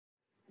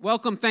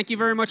Welcome. Thank you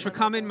very much for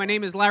coming. My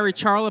name is Larry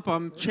Charlip.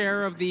 I'm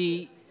chair of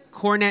the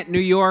CoreNet New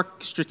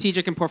York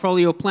Strategic and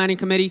Portfolio Planning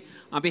Committee.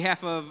 On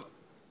behalf of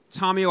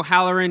Tommy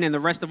O'Halloran and the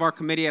rest of our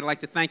committee, I'd like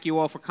to thank you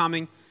all for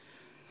coming.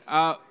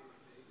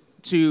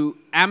 To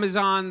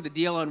Amazon, the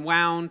deal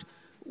unwound.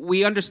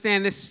 We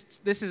understand this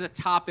is a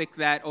topic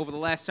that over the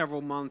last several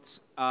months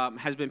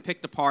has been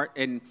picked apart,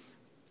 and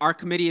our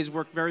committee has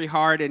worked very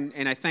hard,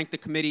 and I thank the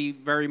committee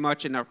very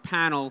much and our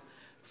panel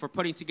for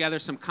putting together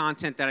some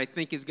content that I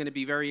think is going to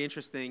be very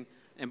interesting.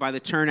 And by the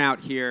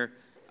turnout here,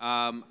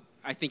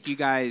 I think you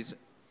guys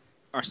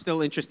are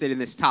still interested in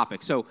this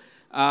topic. So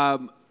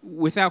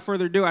without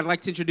further ado, I'd like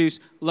to introduce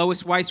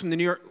Lois Weiss from the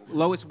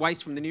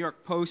New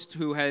York Post,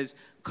 who has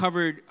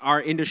covered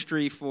our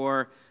industry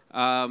for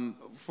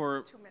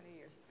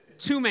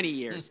too many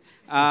years,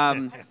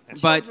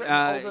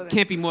 but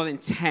can't be more than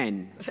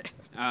 10,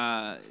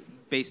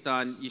 based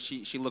on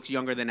she looks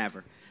younger than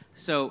ever.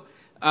 So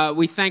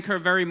we thank her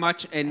very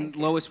much, and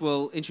Lois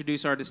will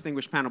introduce our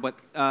distinguished panel. But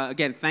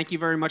again, thank you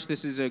very much.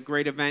 This is a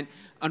great event.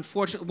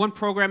 Unfortunately, one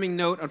programming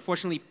note,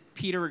 unfortunately,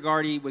 Peter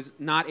Rigardi was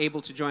not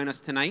able to join us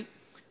tonight,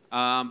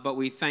 but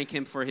we thank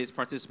him for his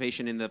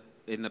participation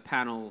in the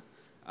panel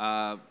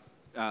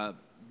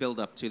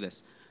build-up to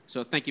this.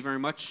 So thank you very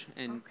much.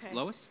 And okay.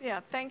 Lois?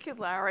 Yeah, thank you,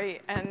 Larry,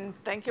 and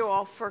thank you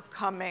all for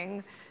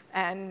coming.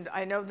 And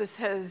I know this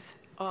has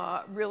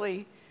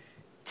really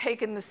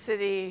taken the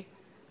city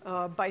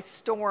by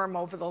storm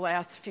over the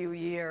last few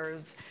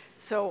years.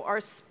 So our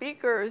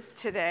speakers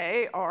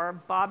today are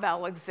Bob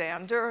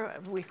Alexander.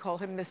 We call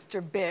him Mr.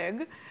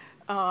 Big.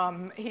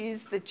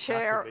 He's the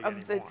chair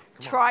of the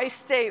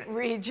Tri-State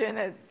region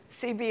at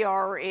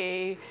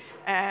CBRE,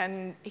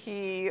 and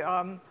he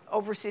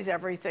oversees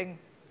everything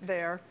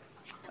there.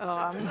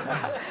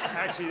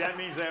 Actually, that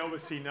means I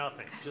oversee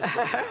nothing. Just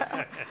so you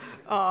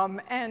know.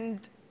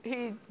 And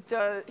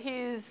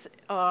he's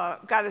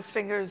got his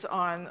fingers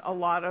on a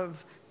lot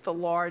of the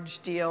large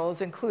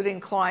deals, including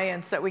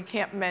clients that we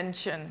can't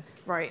mention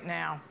right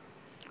now.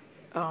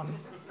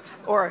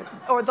 Or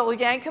they'll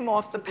yank him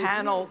off the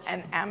panel,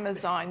 and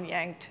Amazon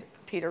yanked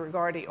Peter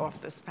Rigardi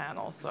off this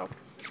panel. So,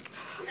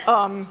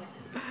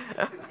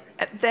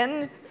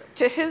 then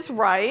to his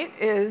right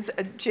is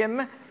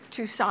Jim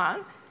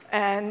Toussaint,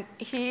 and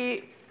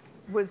he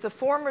was the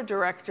former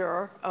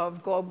director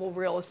of global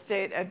real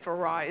estate at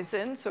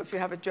Verizon. So if you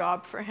have a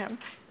job for him,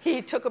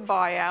 he took a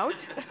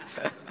buyout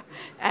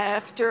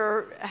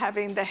after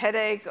having the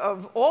headache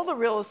of all the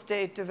real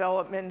estate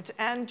development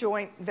and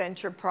joint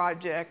venture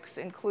projects,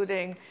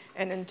 including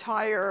an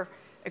entire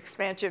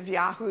expansion of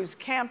Yahoo's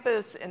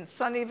campus in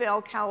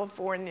Sunnyvale,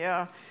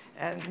 California,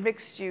 and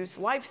mixed-use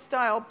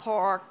lifestyle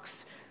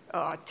parks,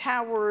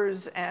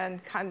 towers,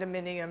 and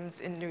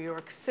condominiums in New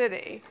York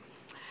City.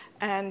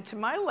 And to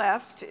my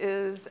left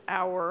is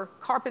our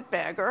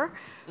carpetbagger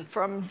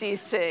from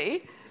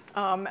DC,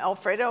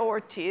 Alfredo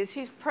Ortiz.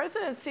 He's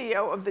president and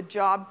CEO of the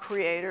Job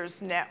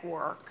Creators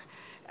Network.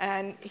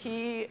 And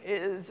he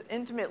is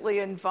intimately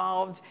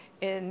involved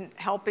in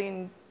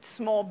helping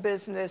small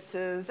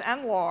businesses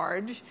and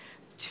large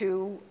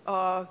to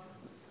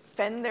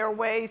fend their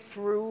way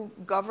through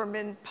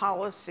government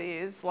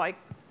policies like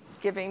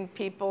giving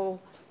people,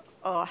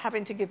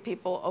 having to give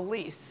people a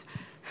lease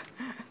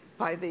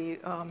by the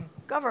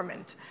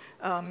government,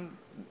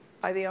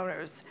 by the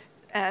owners.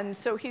 And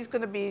so he's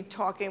going to be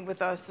talking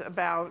with us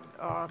about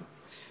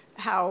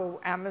how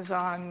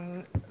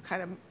Amazon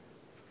kind of,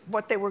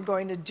 what they were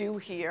going to do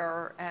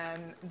here,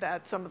 and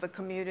that some of the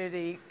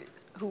community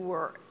who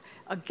were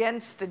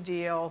against the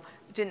deal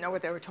didn't know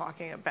what they were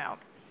talking about.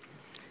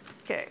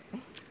 Okay,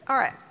 all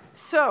right.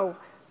 So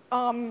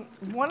we're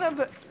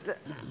going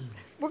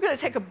to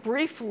take a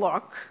brief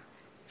look,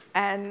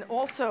 and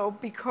also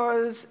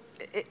because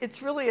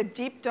it's really a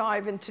deep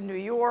dive into New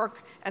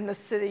York and the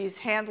city's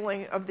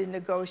handling of the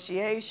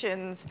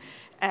negotiations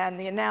and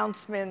the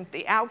announcement,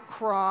 the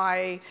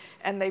outcry,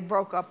 and they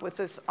broke up with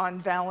us on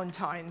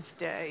Valentine's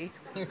Day.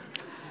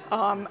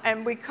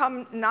 And we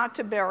come not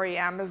to bury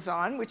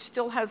Amazon, which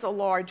still has a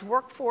large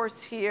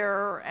workforce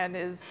here and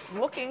is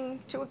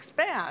looking to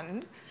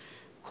expand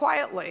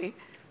quietly,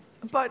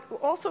 but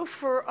also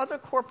for other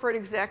corporate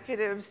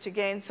executives to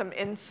gain some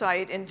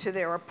insight into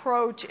their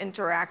approach,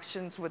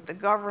 interactions with the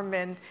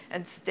government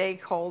and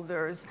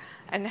stakeholders,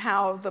 and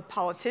how the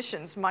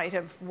politicians might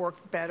have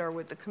worked better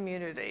with the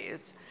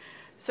communities.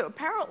 So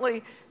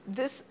apparently,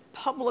 this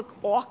public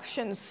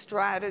auction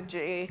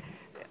strategy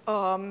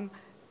was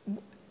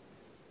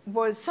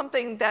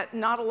something that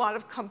not a lot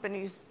of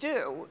companies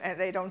do, and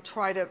they don't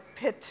try to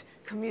pit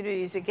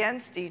communities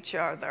against each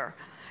other.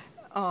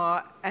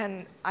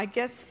 And I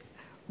guess,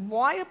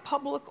 why a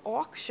public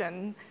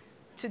auction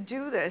to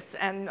do this?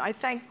 And I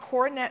thank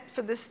CoreNet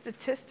for the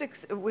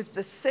statistics. It was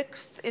the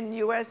 6th in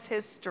US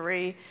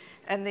history,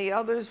 and the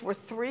others were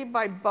 3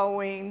 by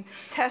Boeing,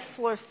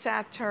 Tesla,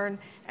 Saturn,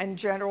 and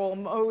General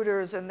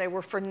Motors, and they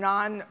were for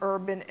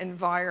non-urban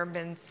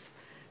environments.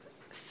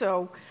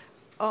 So,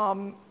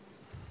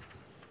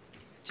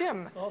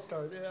 Jim. I'll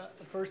start.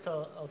 First,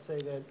 I'll say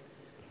that,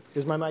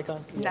 is my mic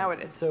on? Now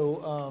it is.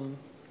 So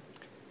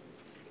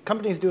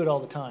companies do it all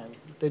the time.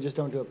 They just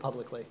don't do it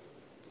publicly.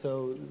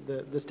 So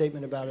the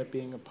statement about it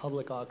being a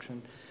public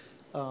auction,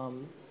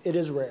 it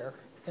is rare.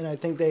 And I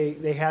think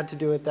they had to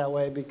do it that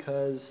way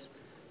because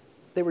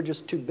they were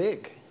just too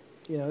big.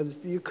 You know,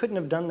 you couldn't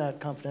have done that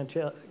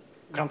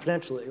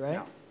confidentially,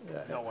 right?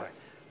 No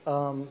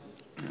way.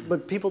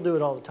 But people do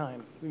it all the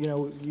time. You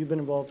know, you've been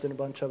involved in a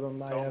bunch of them.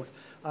 Totally.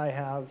 I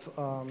have.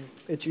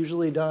 It's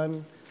usually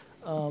done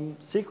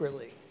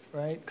secretly,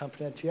 right?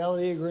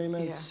 Confidentiality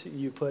agreements. Yeah.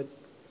 You put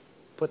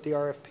the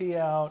RFP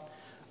out,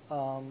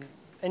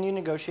 and you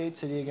negotiate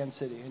city against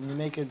city, and you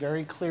make it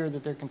very clear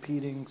that they're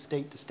competing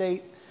state to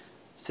state,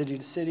 city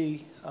to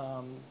city,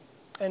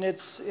 and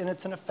it's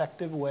an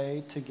effective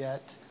way to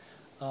get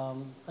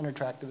an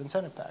attractive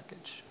incentive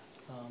package.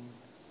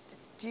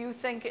 Do you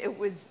think it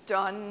was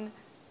done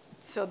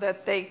so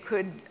that they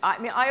could, I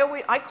mean,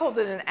 I called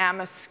it an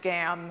AMA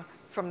scam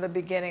from the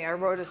beginning. I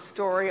wrote a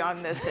story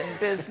on this in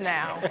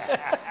BizNow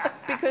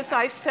because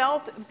I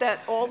felt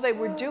that all they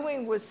were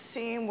doing was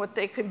seeing what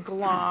they could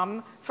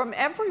glom from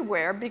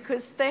everywhere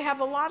because they have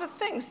a lot of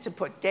things to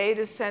put,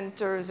 data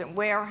centers and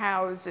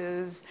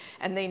warehouses,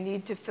 and they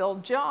need to fill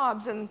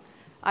jobs. And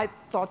I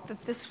thought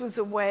that this was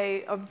a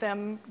way of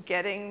them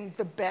getting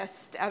the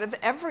best out of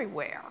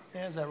everywhere.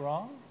 Yeah, is that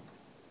wrong?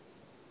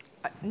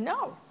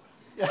 No,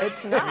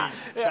 it's not.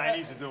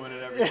 Chinese are doing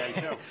it every day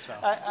too. So.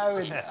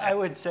 I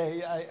would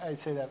say, I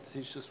say that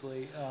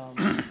facetiously.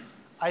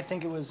 I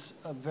think it was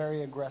a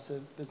very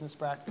aggressive business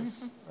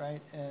practice,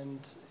 right? And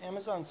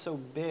Amazon's so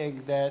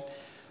big that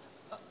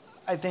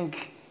I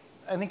think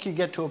you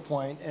get to a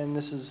point, and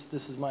this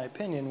is my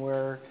opinion,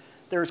 where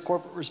there's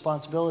corporate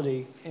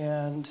responsibility,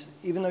 and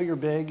even though you're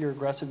big, you're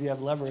aggressive, you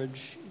have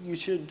leverage, you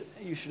should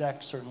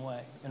act a certain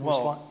way and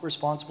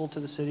responsible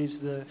to the cities,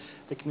 the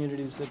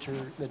communities that you're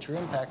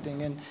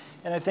impacting,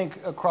 and I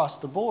think across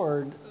the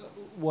board,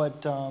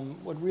 what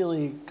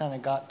really kind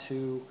of got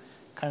to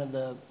kind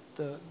of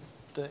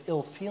the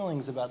ill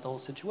feelings about the whole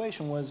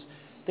situation was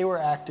they were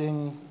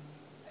acting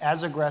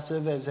as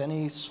aggressive as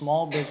any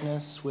small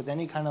business with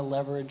any kind of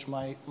leverage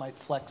might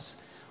flex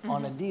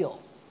on a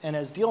deal. And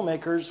as deal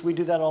makers, we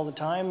do that all the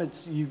time.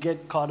 It's you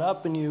get caught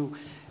up and you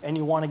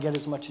want to get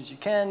as much as you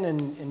can,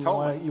 and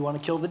you want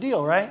to kill the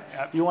deal, right?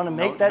 You want to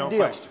make that deal.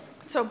 Question.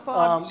 So,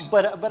 Bob,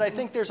 but I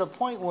think there's a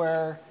point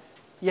where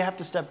you have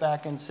to step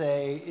back and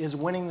say, is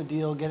winning the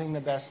deal, getting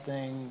the best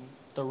thing,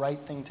 the right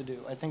thing to do?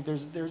 I think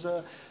there's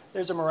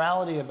a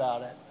morality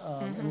about it,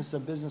 and this is a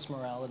business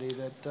morality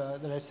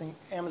that I think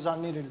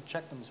Amazon needed to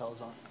check themselves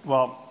on.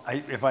 Well,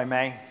 if I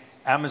may,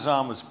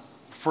 Amazon was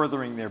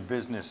furthering their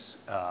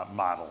business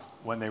model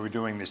when they were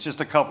doing this. Just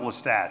a couple of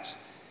stats.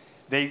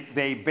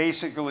 They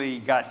basically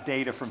got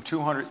data from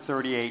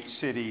 238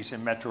 cities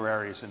and metro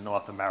areas in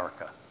North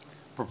America.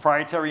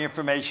 Proprietary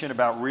information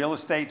about real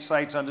estate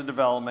sites under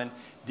development,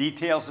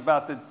 details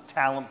about the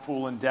talent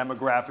pool and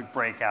demographic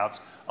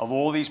breakouts of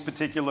all these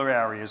particular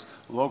areas,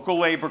 local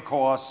labor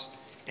costs,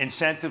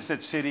 incentives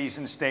that cities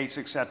and states,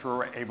 et cetera,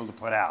 are able to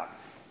put out.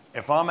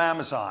 If I'm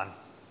Amazon,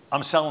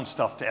 I'm selling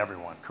stuff to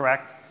everyone,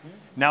 correct?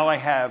 Now I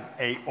have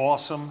an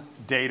awesome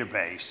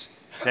database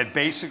that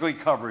basically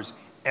covers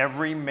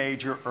every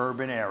major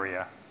urban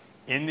area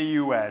in the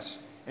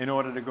U.S. in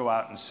order to go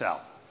out and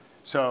sell.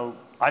 So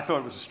I thought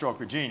it was a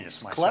stroke of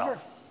genius myself. Clever.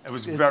 It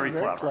was It's very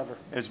very clever. clever.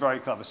 It's very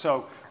clever.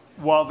 So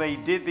while they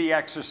did the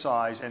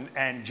exercise,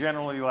 and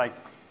generally, like,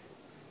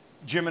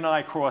 Jim and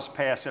I crossed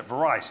paths at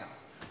Verizon.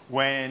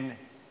 When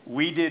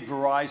we did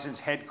Verizon's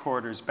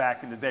headquarters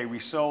back in the day, we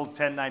sold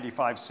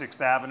 1095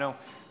 6th Avenue. A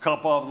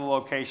couple of the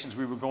locations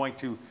we were going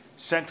to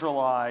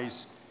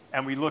centralize,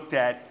 and we looked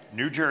at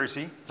New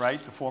Jersey,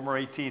 right, the former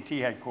AT&T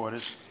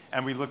headquarters,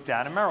 and we looked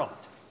down in Maryland.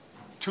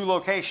 2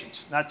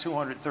 locations, not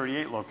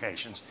 238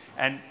 locations.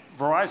 And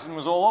Verizon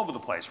was all over the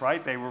place,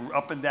 right? They were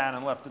up and down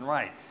and left and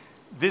right.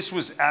 This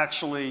was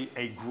actually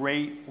a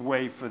great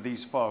way for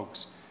these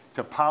folks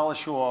to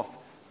polish off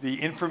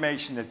the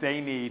information that they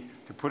need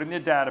to put in their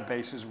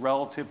databases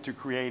relative to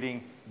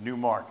creating new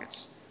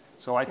markets.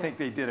 So I think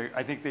they did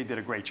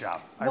a great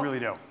job. I really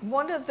do.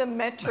 one of the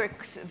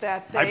metrics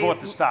that they... I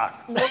bought the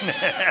stock.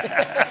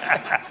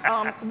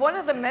 One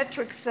of the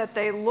metrics that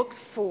they looked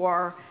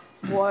for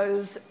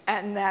was,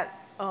 and that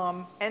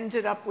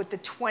ended up with the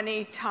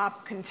 20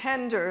 top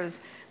contenders,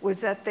 was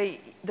that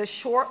the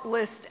short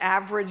list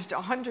averaged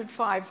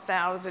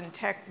 105,000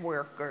 tech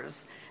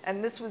workers.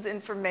 And this was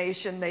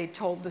information they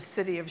told the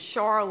city of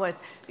Charlotte,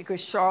 because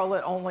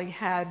Charlotte only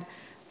had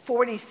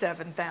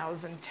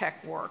 47,000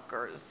 tech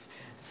workers.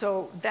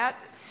 So that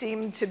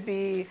seemed to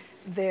be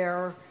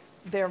their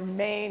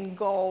main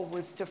goal,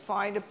 was to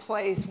find a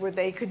place where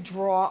they could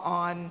draw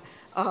on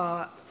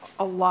a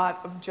lot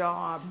of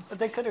jobs. But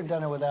they could have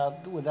done it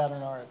without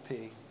an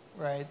RFP,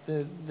 right?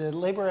 The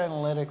labor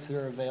analytics that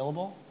are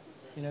available,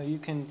 you know, you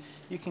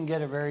can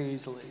get it very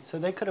easily. So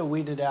they could have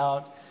weeded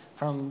out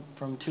from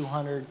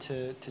 200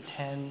 to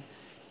 10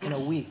 in a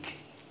week,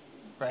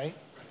 right?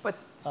 But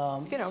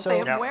you know, So-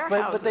 they have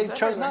warehouses. But they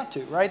chose everywhere. not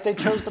to, right? They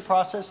chose the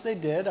process they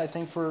did, I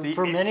think, for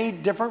many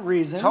different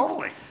reasons.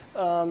 Totally.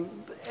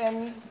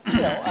 And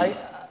you know,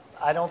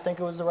 I don't think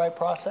it was the right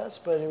process,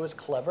 but it was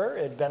clever.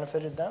 It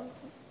benefited them.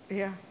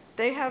 Yeah.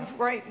 They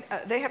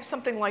have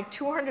something like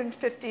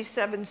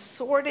 257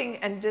 sorting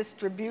and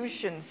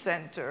distribution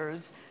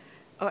centers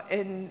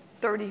in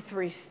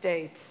 33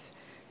 states.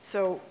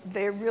 So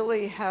they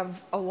really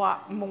have a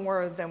lot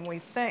more than we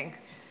think.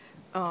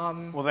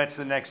 Well, that's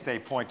the next day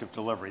point of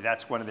delivery.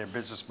 That's one of their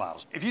business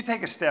models. If you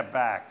take a step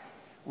back,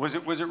 was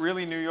it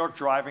really New York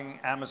driving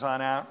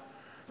Amazon out?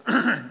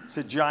 It's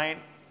a giant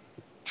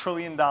 $1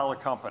 trillion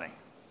company.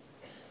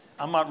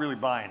 I'm not really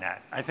buying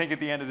that. I think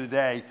at the end of the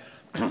day,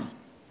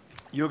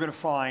 you're going to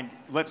find,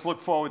 let's look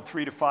forward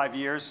 3 to 5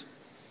 years,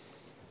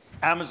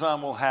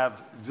 Amazon will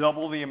have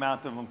double the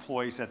amount of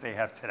employees that they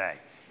have today.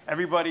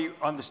 Everybody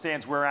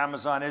understands where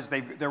Amazon is.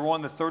 They're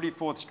on the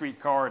 34th Street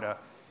corridor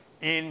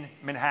in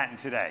Manhattan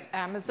today.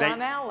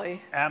 Amazon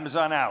Alley.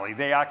 Amazon Alley.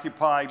 They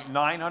occupy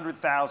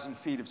 900,000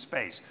 feet of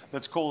space.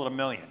 Let's call it 1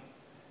 million.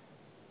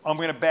 I'm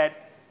going to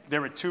bet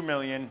they're at 2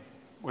 million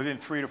within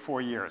 3 to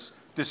 4 years,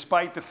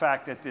 despite the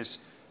fact that this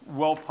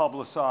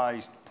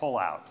well-publicized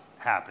pullout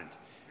happened.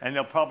 And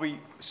they'll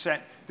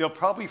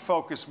probably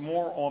focus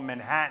more on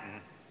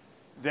Manhattan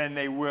than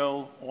they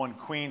will on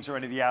Queens or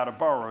any of the outer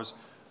boroughs,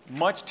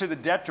 much to the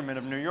detriment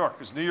of New York,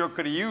 because New York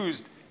could have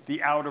used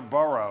the outer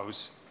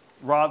boroughs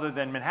rather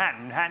than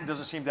Manhattan. Manhattan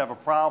doesn't seem to have a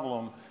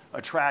problem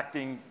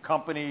attracting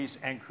companies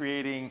and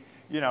creating,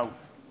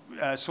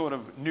 sort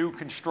of new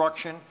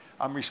construction.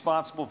 I'm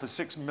responsible for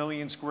 6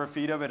 million square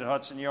feet of it at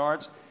Hudson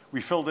Yards.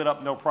 We filled it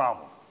up, no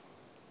problem.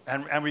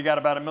 And we got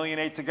about 1.8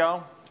 million to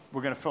go.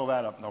 We're going to fill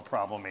that up, no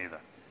problem either.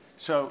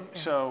 So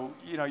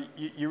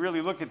you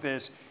really look at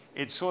this,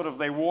 it's sort of,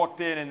 they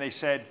walked in and they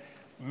said,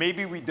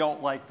 maybe we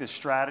don't like this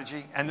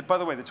strategy. And by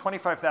the way, the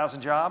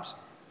 25,000 jobs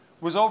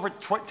was over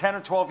 10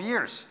 or 12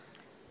 years.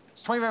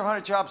 It's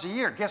 2,500 jobs a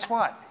year. Guess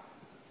what?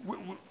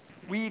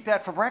 We eat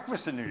that for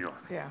breakfast in New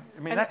York. Yeah.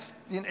 I mean,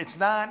 it's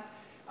not,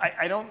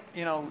 I don't,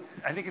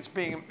 I think it's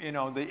being,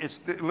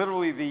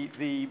 literally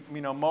the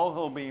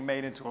molehill being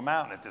made into a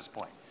mountain at this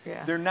point.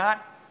 Yeah. They're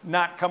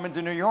not coming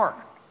to New York.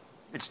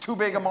 It's too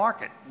big a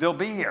market. They'll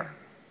be here.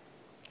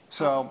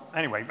 So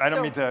anyway, I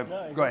don't mean to,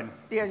 go ahead.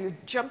 Yeah, you're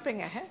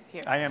jumping ahead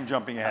here. I am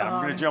jumping ahead. I'm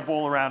going to jump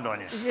all around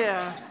on you.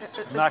 Yeah.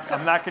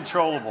 I'm not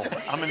controllable.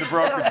 I'm in the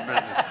brokerage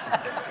business.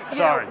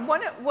 Sorry.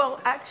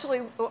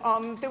 Actually,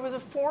 there was a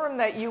forum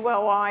that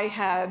ULI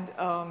had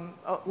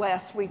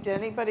last week. Did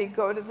anybody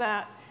go to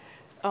that?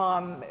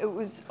 It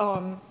was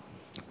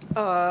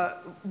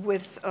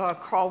with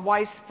Carl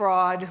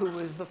Weisbrod, who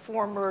was the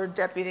former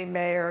deputy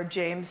mayor,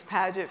 James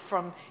Padgett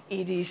from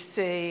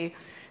EDC,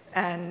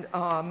 and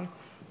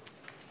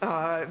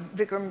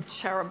Vikram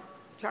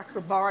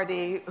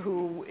Chakrabarty,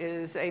 who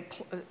is a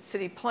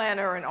city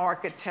planner and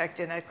architect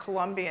and at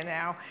Columbia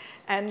now.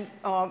 And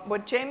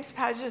what James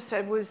Padgett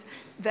said was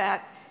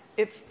that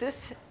if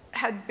this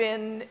had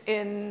been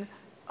in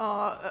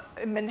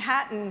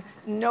Manhattan,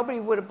 nobody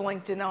would have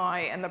blinked an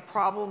eye, and the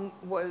problem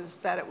was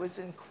that it was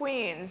in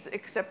Queens,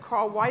 except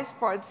Carl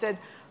Weisbrod said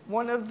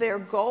one of their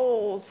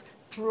goals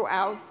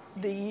throughout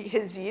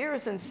his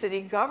years in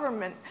city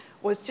government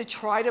was to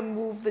try to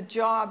move the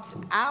jobs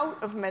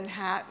out of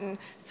Manhattan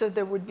so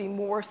there would be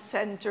more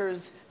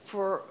centers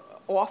for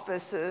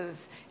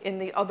offices in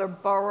the other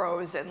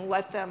boroughs and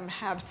let them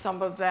have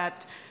some of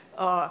that,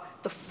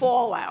 the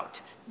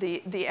fallout,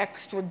 the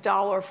extra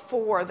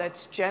 $1.04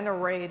 that's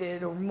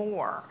generated or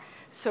more.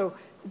 So,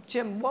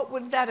 Jim, what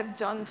would that have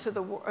done to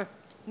the,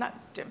 not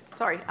Jim,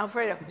 sorry,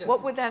 Alfredo, yes.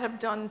 What would that have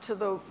done to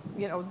the,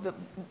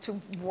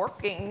 to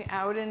working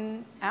out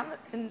in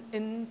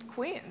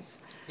Queens?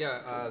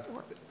 Yeah,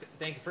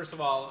 thank you. First of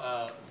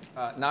all,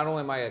 not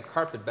only am I a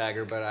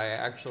carpetbagger, but I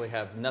actually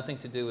have nothing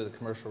to do with the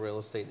commercial real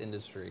estate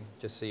industry,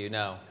 just so you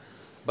know.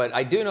 But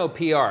I do know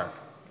PR.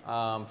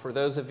 For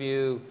those of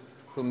you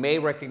who may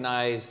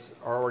recognize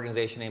our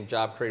organization named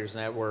Job Creators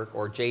Network,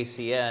 or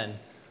JCN,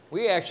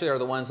 we actually are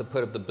the ones that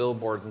put up the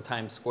billboards in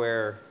Times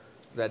Square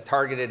that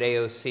targeted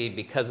AOC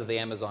because of the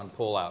Amazon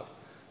pullout.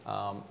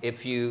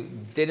 If you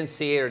didn't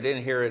see it or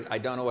didn't hear it, I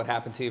don't know what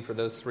happened to you for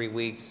those 3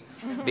 weeks,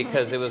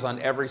 because it was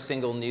on every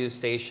single news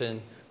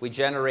station. We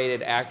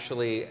generated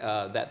actually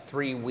that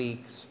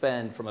 3-week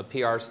spend from a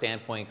PR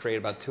standpoint, created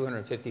about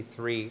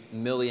 $253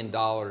 million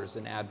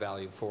in ad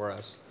value for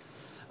us.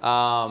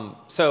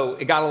 So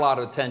it got a lot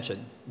of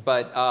attention.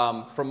 But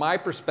from my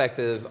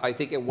perspective, I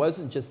think it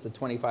wasn't just the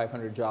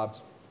 2,500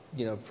 jobs,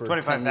 for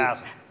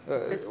 25,000.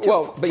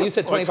 But you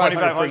said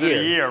 2,500 per year.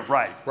 A year,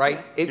 right?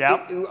 Right.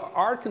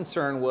 Our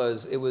concern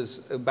was it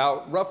was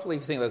about roughly,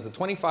 if you think about it, it was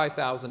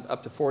 25,000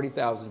 up to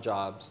 40,000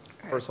 jobs.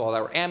 First of all,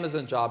 that were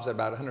Amazon jobs at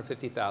about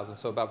 150,000,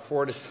 so about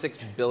 $4 to $6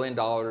 billion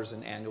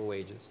in annual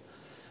wages.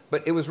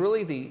 But it was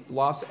really the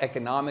lost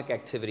economic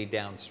activity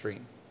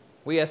downstream.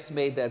 We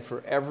estimate that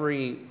for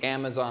every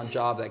Amazon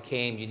job that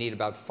came, you need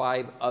about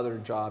 5 other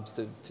jobs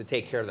to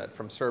take care of that,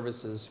 from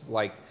services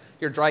like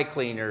your dry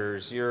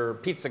cleaners, your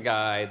pizza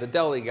guy, the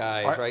deli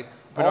guys, right?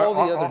 All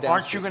the other downstream.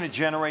 Aren't you going to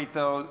generate,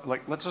 though,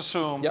 like, let's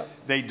assume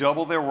they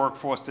double their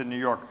workforce in New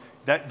York,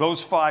 that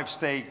those 5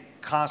 stay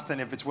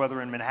constant if it's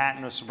whether in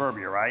Manhattan or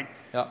suburbia, right?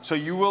 Yeah. So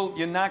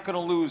you're not going to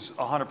lose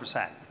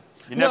 100%.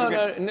 You're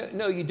never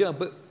No, you don't.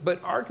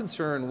 But our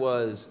concern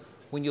was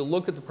when you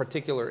look at the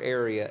particular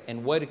area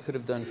and what it could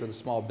have done for the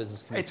small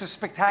business community. It's a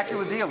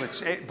spectacular deal.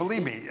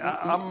 Believe me,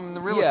 I'm in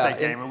the real estate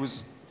game.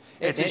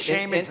 It's a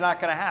shame it's not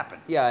going to happen.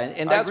 Yeah,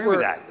 and that's I agree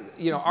where with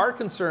that. Our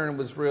concern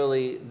was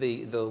really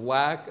the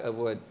lack of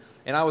what.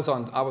 And I was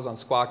on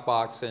Squawk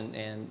Box,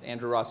 and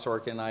Andrew Ross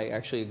Sorkin and I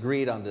actually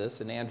agreed on this.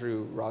 And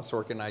Andrew Ross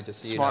Sorkin and I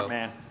just Smart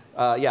man.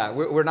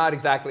 We're not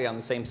exactly on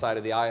the same side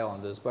of the aisle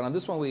on this, but on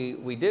this one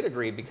we did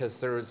agree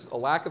because there's a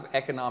lack of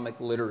economic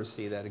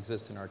literacy that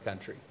exists in our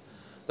country.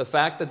 The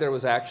fact that there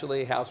was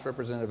actually a House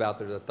representative out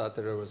there that thought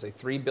that there was a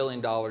 $3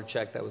 billion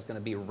check that was going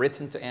to be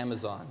written to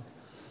Amazon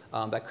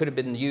that could have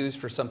been used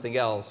for something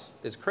else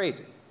is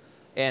crazy.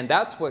 And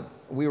that's what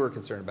we were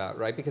concerned about,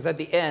 right? Because at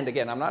the end,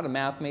 again, I'm not a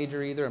math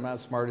major either. I'm not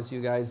as smart as you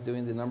guys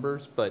doing the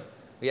numbers, but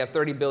we have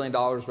 $30 billion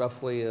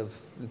roughly of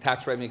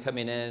tax revenue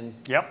coming in.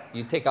 Yep.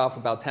 You take off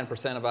about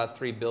 10% of about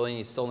 $3 billion,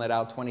 you still net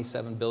out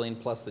 $27 billion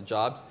plus the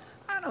jobs.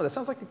 I don't know, that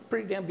sounds like a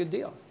pretty damn good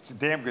deal. It's a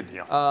damn good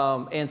deal.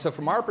 And so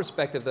from our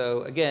perspective,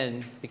 though,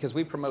 again, because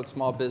we promote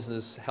small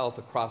business health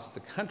across the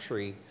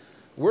country,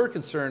 we're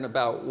concerned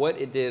about what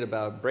it did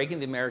about breaking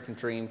the American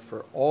dream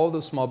for all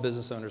those small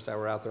business owners that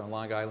were out there in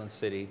Long Island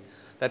City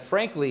that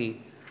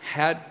frankly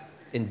had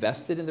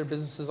invested in their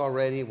businesses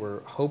already.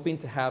 We're hoping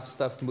to have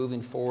stuff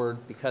moving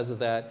forward because of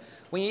that.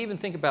 When you even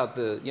think about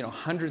the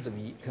hundreds of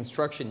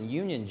construction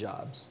union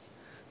jobs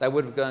that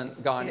would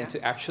have gone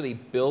into actually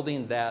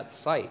building that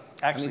site.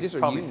 Actually, these are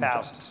probably union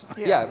thousands. jobs.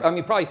 Yeah,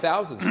 probably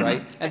thousands,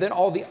 right? And then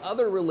all the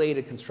other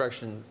related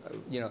construction,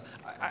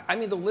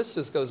 the list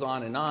just goes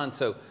on and on.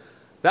 So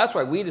that's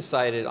why we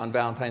decided on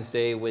Valentine's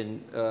Day when,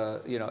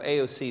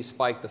 AOC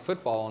spiked the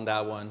football on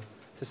that one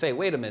to say,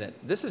 wait a minute,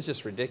 this is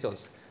just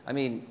ridiculous. I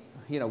mean,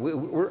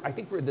 I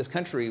think we're in this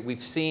country,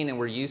 we've seen and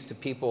we're used to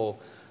people,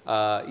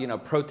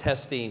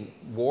 protesting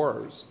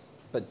wars,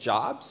 but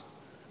jobs?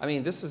 I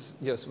mean, this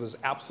was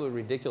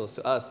absolutely ridiculous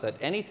to us that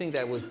anything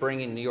that was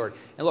bringing New York,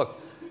 and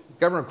look,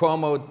 Governor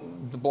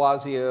Cuomo, de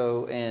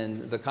Blasio,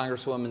 and the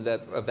Congresswoman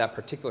of that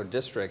particular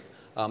district,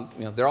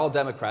 they're all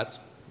Democrats.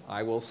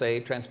 I will say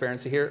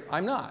transparency here,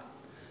 I'm not.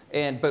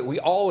 But we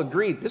all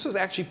agreed this was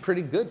actually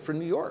pretty good for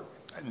New York.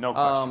 No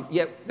question.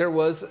 Yet there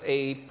was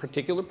a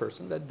particular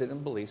person that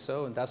didn't believe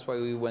so, and that's why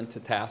we went to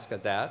task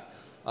at that.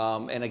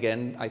 And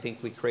again, I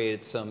think we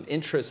created some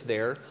interest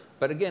there.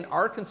 But again,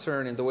 our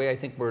concern and the way I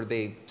think where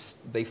they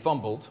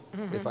fumbled,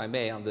 if I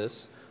may, on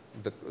this,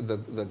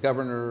 the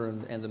governor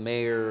and the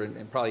mayor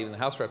and probably even the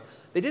House rep,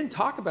 they didn't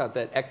talk about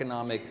that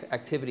economic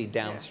activity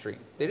downstream.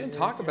 They didn't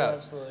talk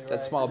about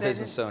that small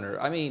business owner.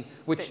 I mean,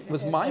 which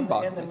was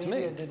mind-boggling to me. And the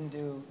media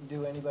didn't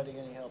do anybody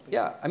any help.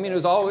 Yeah, I mean, it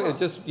was all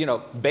just,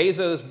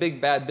 Bezos, big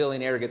bad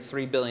billionaire, gets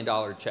 $3 billion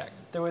check.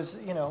 There was,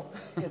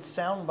 it's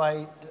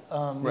soundbite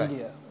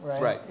media,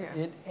 right? Right.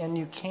 Yeah. And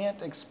you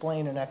can't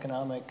explain an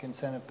economic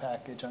incentive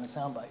package on a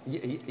soundbite.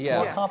 It's Yeah.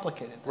 more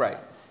complicated than Right.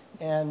 that.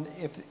 And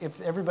if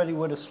everybody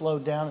would have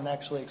slowed down and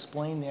actually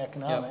explained the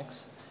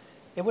economics,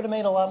 it would have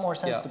made a lot more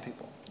sense to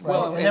people. Right?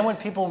 Well, and then when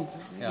people,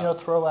 Yeah.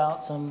 throw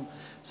out some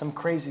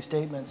crazy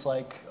statements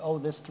like, "Oh,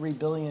 this $3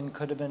 billion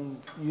could have been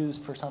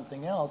used for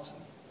something else,"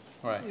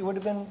 Right. it would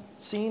have been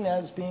seen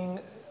as being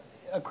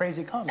a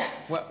crazy comment.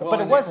 Well, but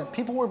it and wasn't.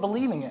 People were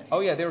believing it. Oh,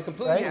 yeah, they were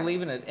completely Right?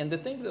 believing it. And the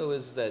thing, though,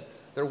 is that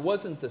there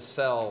wasn't the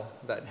sell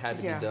that had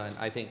to Yeah. be done,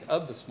 I think,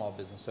 of the small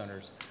business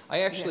owners.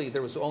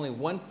 There was only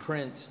one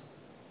print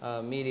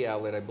media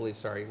outlet, I believe,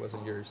 sorry, it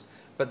wasn't yours,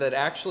 but that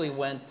actually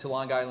went to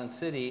Long Island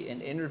City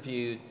and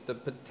interviewed the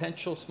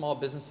potential small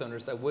business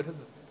owners that would have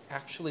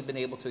actually been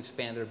able to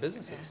expand their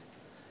businesses.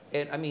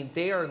 And, I mean,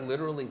 they are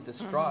literally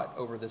distraught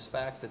over this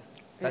fact that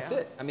that's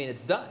it. I mean,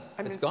 it's done.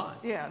 It's gone.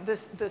 Yeah,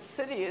 the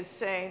city is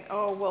saying,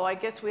 oh, well, I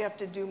guess we have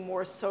to do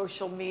more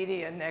social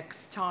media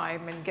next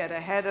time and get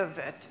ahead of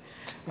it.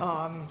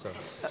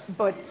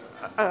 But,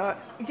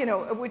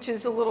 which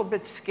is a little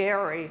bit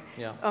scary.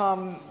 Yeah.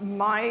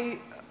 My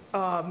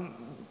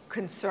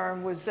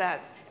concern was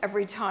that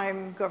every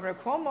time Governor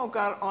Cuomo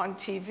got on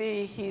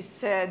TV, he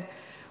said,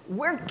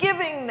 we're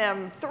giving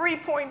them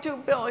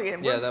 $3.2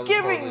 billion. Yeah, that We're was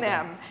giving totally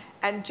them. done.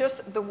 And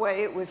just the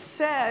way it was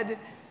said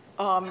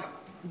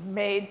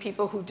made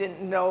people who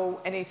didn't know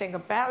anything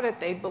about it,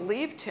 they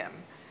believed him,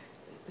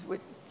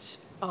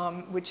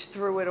 which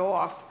threw it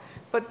off.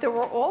 But there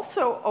were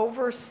also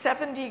over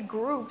 70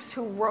 groups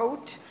who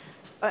wrote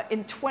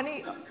in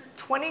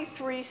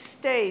 23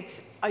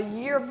 states a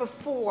year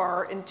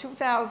before, in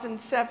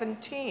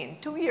 2017,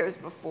 2 years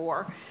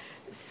before,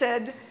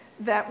 said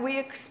that we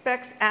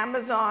expect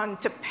Amazon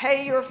to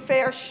pay your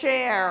fair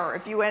share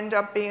if you end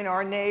up being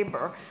our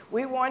neighbor.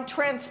 We want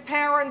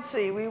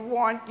transparency. We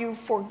want you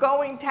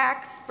foregoing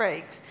tax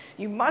breaks.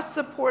 You must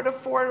support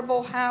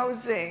affordable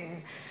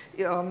housing.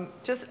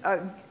 Just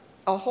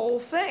a whole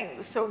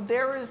thing. So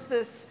there is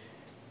this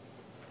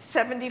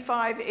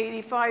 75,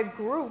 85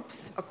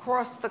 groups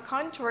across the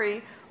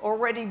country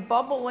already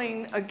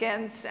bubbling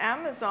against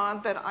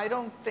Amazon that I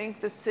don't think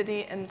the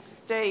city and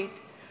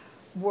state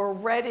were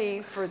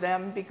ready for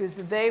them because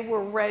they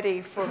were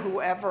ready for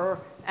whoever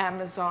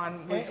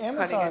Amazon was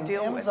cutting a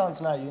deal with.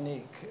 Amazon's not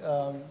unique.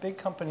 Big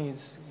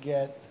companies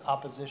get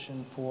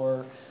opposition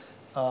for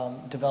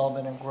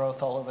development and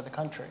growth all over the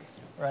country,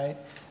 right?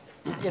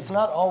 It's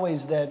not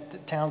always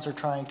that towns are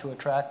trying to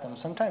attract them.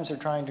 Sometimes they're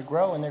trying to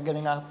grow and they're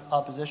getting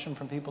opposition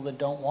from people that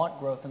don't want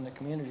growth in the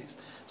communities.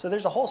 So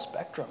there's a whole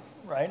spectrum,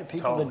 right, of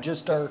people that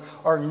just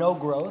are no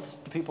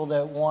growth, the people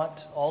that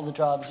want all the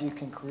jobs you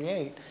can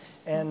create.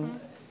 And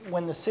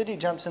when the city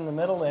jumps in the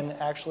middle and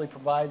actually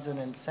provides an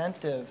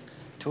incentive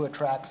to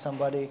attract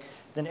somebody,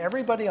 then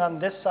everybody on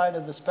this side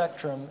of the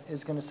spectrum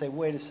is going to say,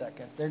 wait a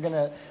second,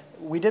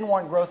 we didn't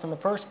want growth in the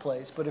first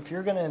place, but if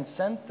you're going to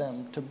incent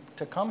them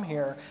to come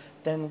here,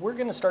 then we're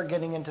going to start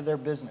getting into their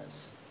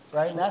business,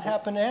 right? And that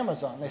happened to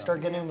Amazon. They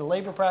start getting into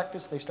labor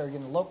practice, they start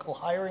getting local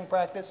hiring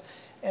practice,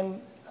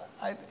 and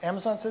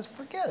Amazon says,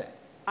 forget it.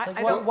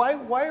 It's like,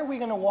 why are we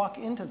going to walk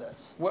into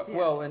this?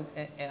 Well, and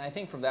I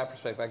think from that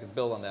perspective, I could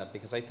build on that,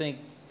 because I think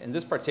in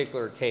this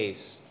particular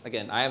case,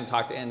 again, I haven't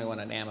talked to anyone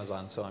at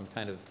Amazon, so I'm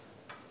kind of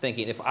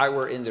thinking, if I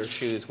were in their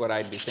shoes, what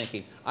I'd be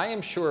thinking. I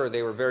am sure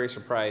they were very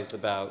surprised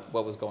about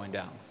what was going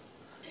down.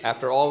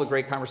 After all the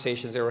great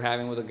conversations they were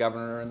having with the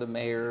governor and the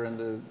mayor and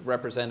the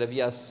representative,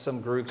 yes,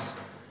 some groups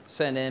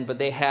sent in, but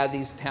they had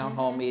these town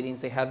hall meetings,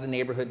 they had the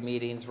neighborhood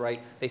meetings,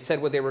 right? They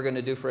said what they were going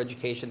to do for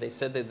education. They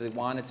said that they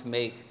wanted to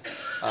make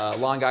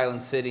Long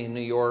Island City in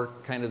New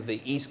York kind of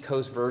the East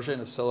Coast version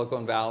of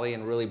Silicon Valley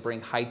and really bring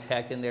high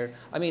tech in there.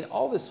 I mean,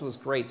 all this was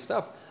great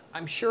stuff.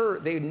 I'm sure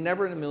they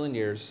never in a million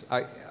years,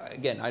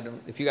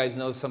 if you guys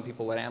know some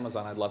people at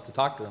Amazon, I'd love to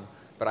talk to them,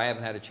 but I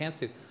haven't had a chance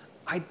to.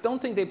 I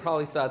don't think they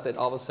probably thought that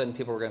all of a sudden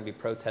people were going to be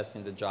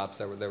protesting the jobs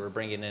that they were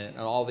bringing in and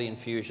all the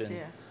infusion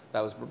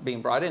that was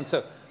being brought in.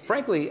 So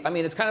frankly, I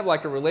mean, it's kind of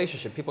like a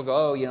relationship. People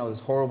go, oh, you know,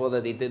 it's horrible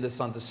that they did this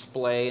on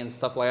display and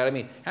stuff like that. I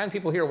mean, how many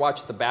people here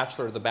watch The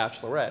Bachelor or The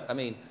Bachelorette? I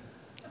mean,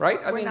 right?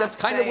 I mean, that's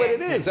kind of what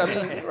it is. I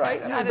mean,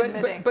 right? I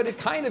mean, but it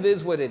kind of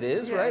is what it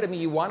is, right? I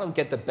mean, you want to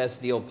get the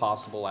best deal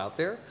possible out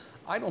there.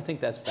 I don't think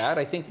that's bad.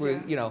 I think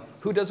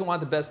who doesn't want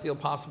the best deal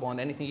possible on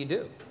anything you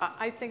do?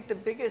 I think the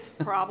biggest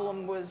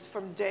problem was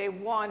from day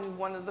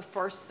one of the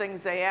first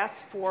things they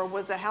asked for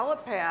was a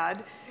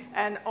helipad.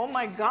 And oh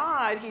my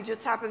God, he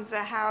just happens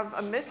to have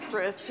a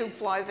mistress who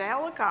flies a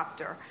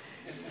helicopter.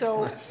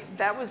 So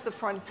that was the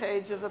front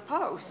page of the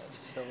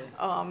Post.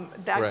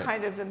 That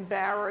kind of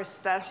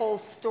embarrassed, that whole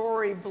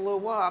story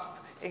blew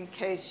up, in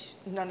case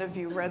none of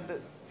you read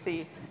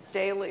the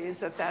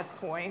dailies at that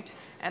point.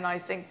 And I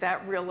think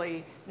that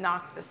really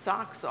knocked the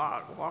socks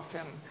off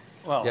him.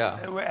 Well,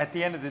 at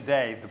the end of the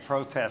day, the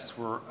protests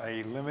were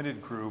a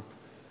limited group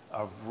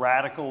of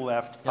radical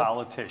left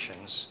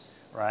politicians,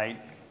 right?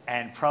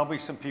 And probably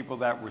some people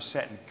that were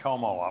setting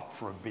Como up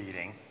for a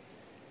beating.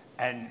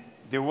 And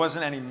there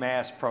wasn't any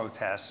mass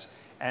protests.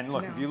 And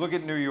look, if you look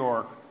at New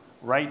York,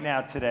 right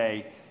now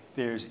today,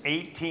 there's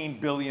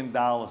 $18 billion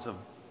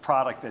of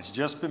product that's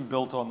just been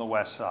built on the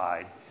west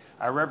side.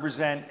 I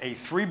represent a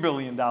 $3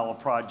 billion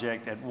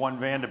project at One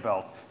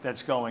Vanderbilt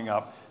that's going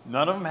up.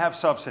 None of them have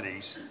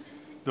subsidies.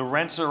 The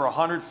rents are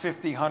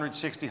 $150,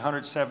 $160,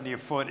 $170 a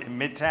foot in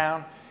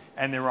Midtown,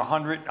 and they're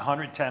 $100,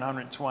 $110,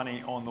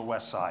 $120 on the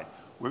west side.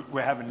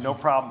 We're having no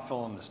problem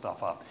filling this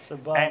stuff up. So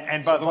Bob,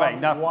 by the way,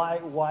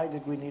 why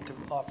did we need to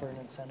offer an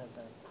incentive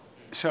then?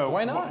 So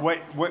why not?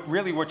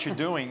 What you're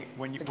doing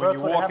when you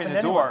walk in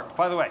the door,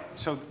 by the way,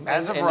 so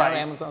as of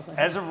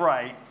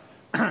right,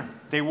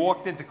 they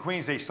walked into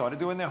Queens, they started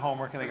doing their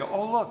homework, and they go,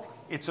 oh, look,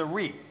 it's a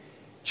REIT.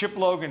 Chip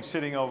Logan's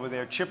sitting over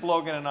there. Chip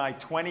Logan and I,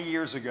 20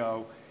 years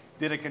ago,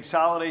 did a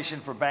consolidation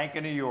for Bank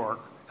of New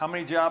York. How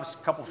many jobs? A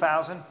couple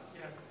thousand?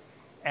 Yes.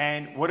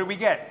 And what did we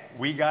get?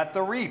 We got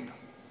the REIP.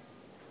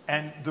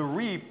 And the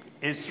REIP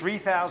is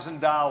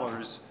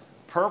 $3,000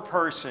 per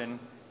person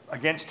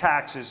against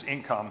taxes,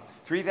 income,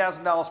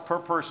 $3,000 per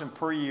person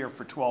per year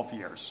for 12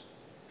 years.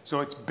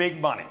 So it's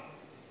big money.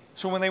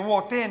 So when they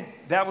walked in,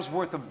 that was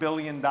worth $1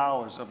 billion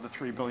of the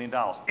 $3 billion.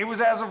 It was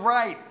as of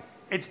right.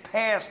 It's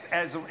passed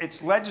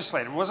it's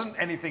legislated. It wasn't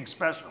anything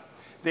special.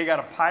 They got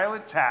a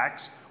pilot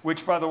tax,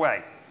 which, by the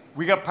way,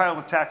 we got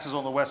pilot taxes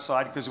on the west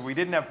side because if we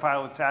didn't have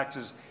pilot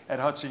taxes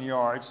at Hudson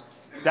Yards,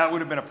 that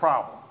would have been a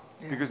problem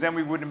because then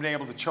we wouldn't have been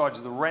able to charge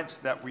the rents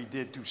that we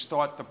did to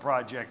start the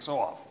projects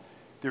off.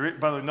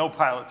 By the way, no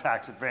pilot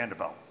tax at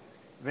Vanderbilt.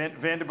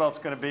 Vanderbilt's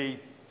going to be,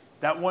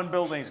 that one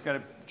building is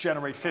going to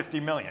generate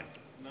 $50 million.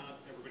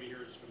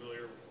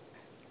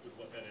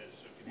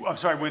 I'm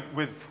sorry,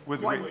 quickly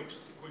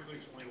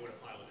explain what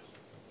a pilot is.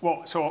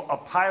 Well, so a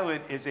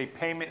pilot is a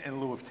payment in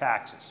lieu of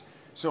taxes.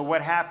 So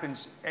what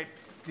happens,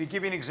 to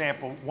give you an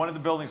example, one of the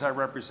buildings I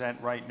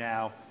represent right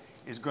now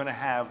is going to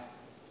have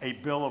a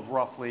bill of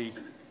roughly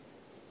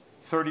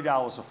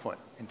 $30 a foot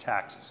in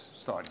taxes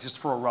starting, just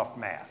for a rough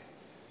math.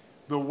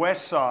 The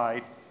west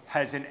side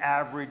has an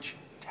average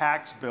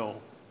tax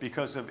bill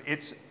because of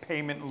its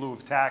payment in lieu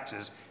of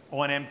taxes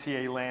on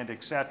MTA land,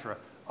 et cetera,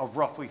 of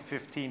roughly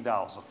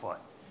 $15 a foot.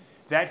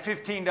 That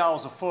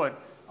 $15 a foot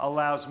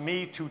allows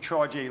me to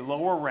charge a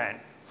lower rent,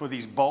 for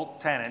these bulk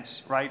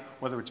tenants, right,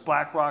 whether it's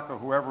BlackRock or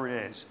whoever it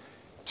is,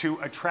 to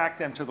attract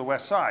them to the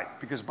West Side.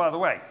 Because, by the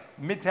way,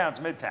 Midtown's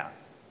Midtown.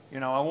 You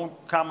know, I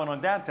won't comment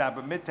on downtown,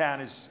 but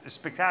Midtown is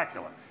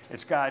spectacular.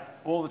 It's got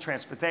all the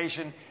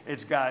transportation,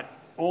 it's got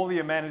all the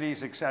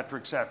amenities, et cetera,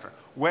 et cetera.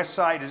 West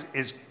Side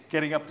is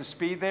getting up to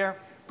speed there,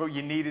 but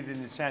you needed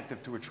an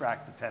incentive to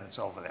attract the tenants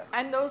over there.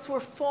 And those were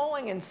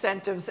falling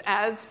incentives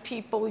as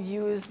people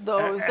used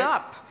those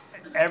up.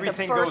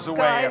 Everything The goes first away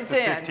guys after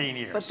in, 15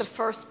 years. But the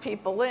first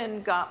people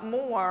in got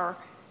more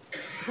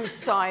who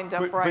signed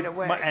up right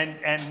away.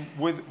 And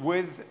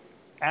with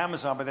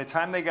Amazon, by the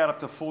time they got up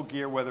to full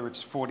gear, whether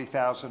it's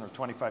 40,000 or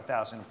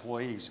 25,000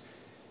 employees,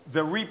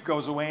 the REAP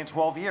goes away in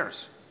 12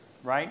 years,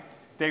 right?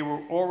 They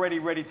were already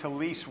ready to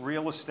lease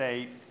real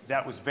estate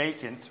that was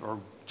vacant or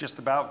just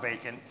about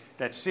vacant,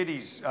 that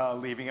city's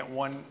leaving at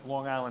One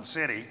Long Island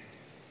City.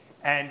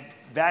 And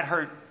that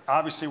hurt,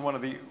 obviously, one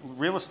of the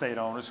real estate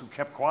owners who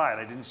kept quiet.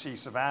 I didn't see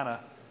Savannah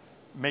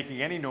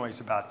making any noise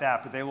about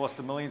that, but they lost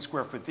a 1 million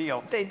square foot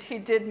deal. He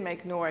did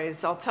make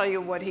noise. I'll tell you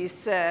what he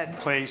said.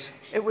 Please.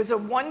 It was a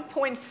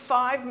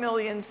 1.5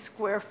 million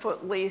square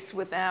foot lease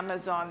with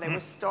Amazon. They were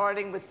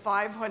starting with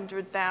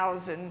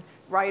 500,000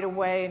 right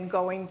away and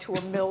going to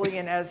 1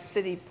 million as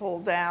city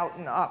pulled out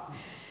and up.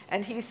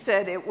 And he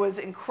said it was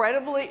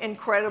incredibly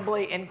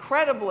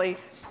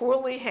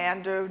poorly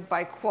handled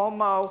by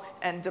Cuomo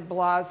and de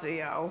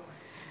Blasio.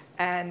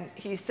 And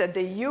he said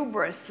the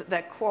hubris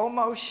that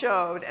Cuomo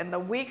showed and the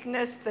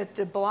weakness that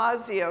de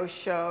Blasio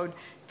showed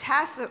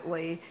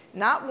tacitly,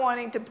 not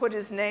wanting to put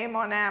his name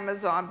on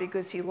Amazon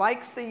because he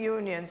likes the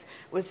unions,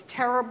 was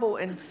terrible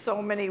in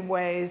so many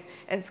ways,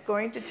 and it's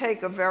going to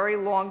take a very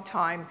long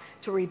time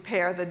to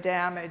repair the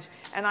damage.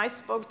 And I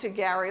spoke to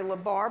Gary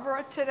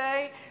LaBarbera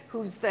today,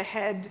 who's the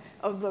head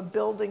of the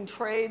Building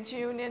Trades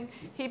Union.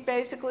 He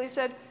basically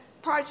said,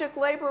 project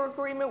labor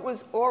agreement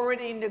was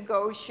already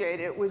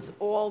negotiated. It was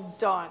all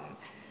done.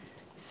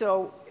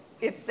 So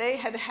if they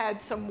had had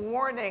some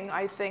warning,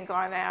 I think,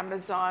 on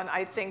Amazon,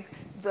 I think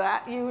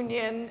that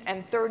union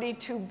and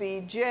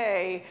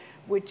 32BJ,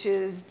 which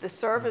is the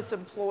service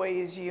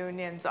employees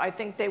unions, I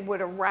think they would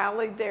have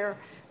rallied there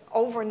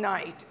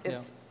overnight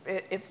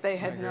if they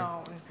had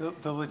known.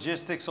 The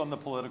logistics on the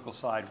political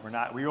side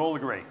we all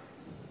agree,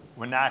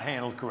 were not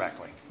handled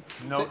correctly.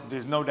 No,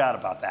 there's no doubt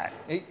about that.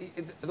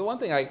 The one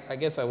thing I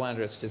guess I want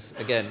to address, just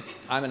again,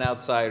 I'm an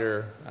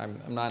outsider.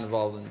 I'm not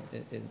involved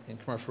in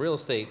commercial real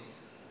estate,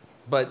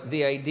 but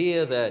the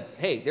idea that,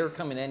 hey, they're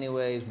coming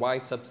anyways, why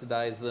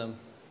subsidize them?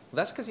 Well,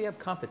 that's because you have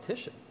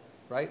competition,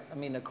 right? I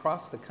mean,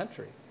 across the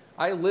country.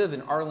 I live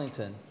in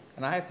Arlington,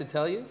 and I have to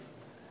tell you,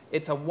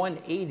 it's a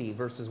 180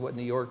 versus what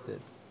New York did.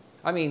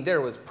 I mean,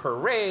 there was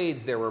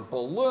parades, there were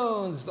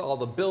balloons, all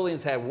the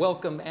buildings had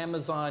welcome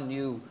Amazon,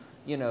 new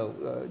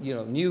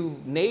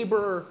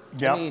neighbor.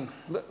 Yep. I mean,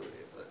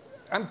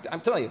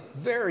 I'm telling you,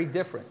 very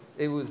different.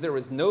 There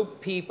was no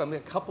peep. I mean, a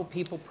couple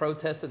people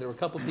protested. There were a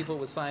couple people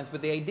with signs.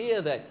 But the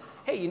idea that,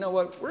 hey, you know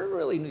what? We're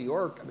really New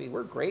York. I mean,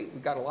 we're great.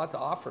 We've got a lot to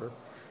offer.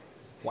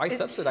 Why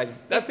subsidize it?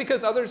 That's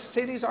because other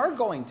cities are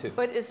going to.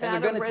 But is that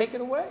and they're going to take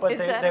it away. But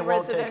they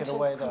won't take it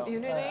away, though.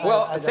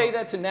 Well, say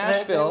that to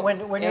Nashville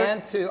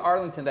and to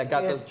Arlington that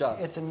got those jobs.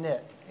 It's a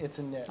nit. It's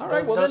a nit. All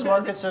right, well, those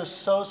markets are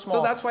so small.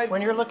 So that's why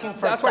when you're looking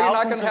for that's why you're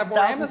not going to have more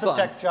thousands of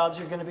tech Amazons. jobs,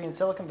 you're going to be in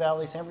Silicon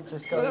Valley, San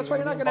Francisco. Well, that's why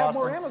you're not going to have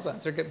more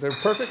Amazons. They're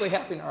perfectly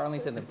happy in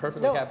Arlington. They're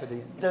perfectly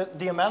happy.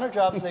 The amount of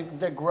jobs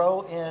that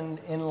grow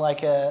in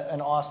like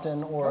an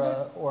Austin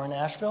or an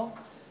Asheville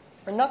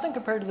are nothing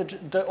compared to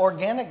the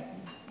organic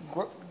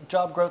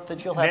job growth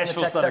that you'll have in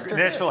the tech sector.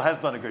 Nashville has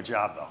done a good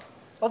job, though.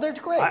 Oh, they're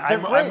great. They're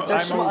great.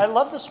 I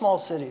love the small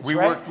cities, we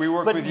right?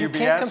 work but with you UBS.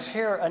 Can't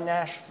compare a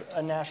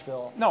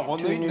Nashville to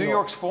New York.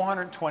 York's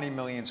 420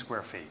 million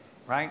square feet,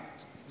 right?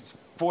 It's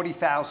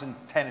 40,000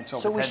 tenants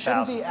over 10,000 So we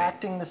shouldn't be feet.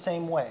 acting the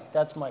same way.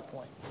 That's my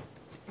point.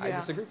 I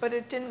disagree. But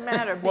it didn't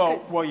matter.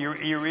 Well,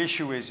 your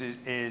issue is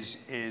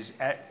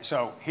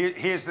so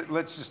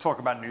let's just talk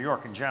about New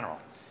York in general.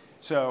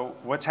 So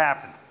what's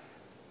happened?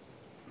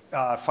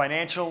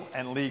 Financial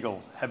and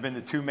legal have been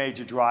the two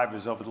major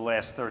drivers over the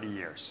last 30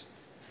 years.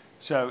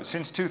 So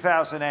since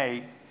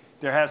 2008,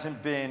 there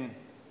hasn't been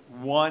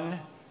one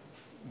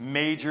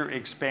major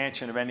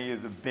expansion of any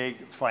of the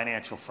big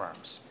financial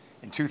firms.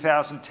 In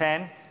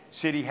 2010,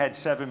 Citi had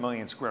 7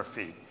 million square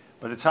feet.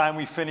 By the time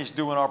we finished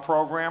doing our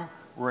program,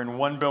 we're in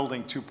one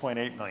building,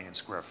 2.8 million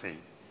square feet.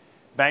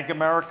 Bank of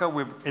America,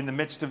 we're in the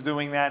midst of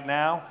doing that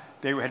now.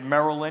 They had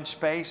Merrill Lynch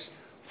space,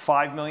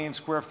 5 million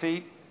square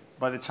feet.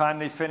 By the time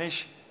they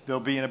finish, they'll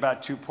be in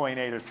about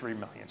 2.8 or 3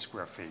 million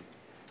square feet.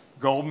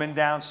 Goldman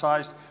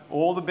downsized.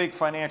 All the big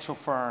financial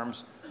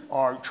firms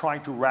are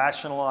trying to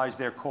rationalize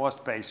their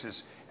cost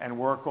basis and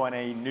work on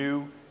a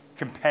new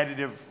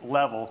competitive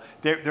level.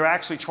 They're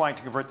actually trying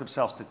to convert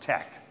themselves to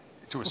tech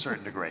to a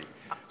certain degree.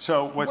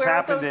 So what's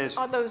happened is...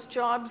 Are those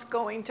jobs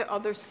going to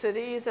other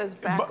cities as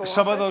back office?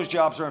 Some of those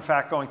jobs are in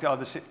fact going to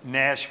other cities.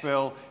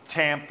 Nashville,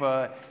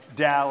 Tampa,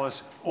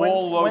 Dallas,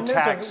 all low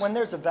tax. When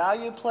there's a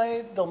value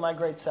play, they'll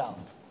migrate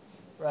south.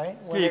 right?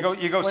 Yeah,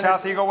 you go when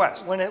south or you go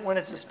west. When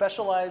it's a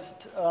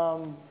specialized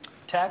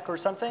tech or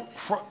something, they're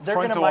Front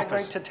going to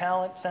migrate office. to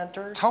talent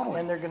centers, Totally.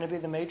 and they're going to be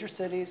the major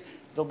cities.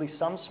 There'll be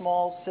some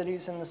small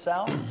cities in the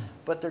south,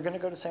 but they're going to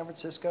go to San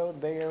Francisco, the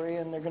Bay Area,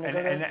 and they're going to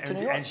go to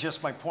New York. And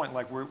just my point,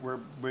 like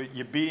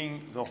you're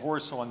beating the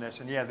horse on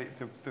this, and yeah,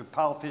 the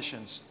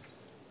politicians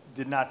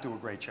did not do a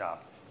great job.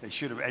 They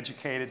should have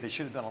educated. They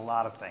should have done a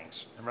lot of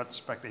things. In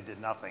retrospect, they did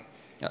nothing.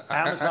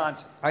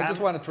 Amazon's. I just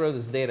want to throw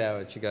this data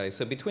out at you guys.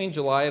 So between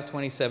July of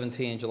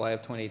 2017 and July of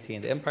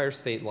 2018, the Empire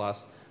State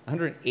lost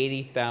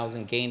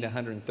 180,000, gained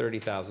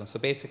 130,000. So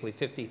basically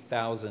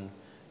 50,000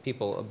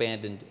 people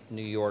abandoned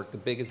New York, the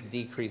biggest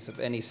decrease of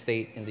any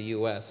state in the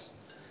U.S.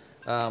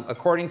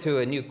 According to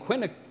a new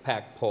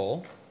Quinnipiac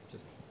poll,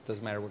 just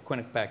doesn't matter what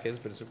Quinnipiac is,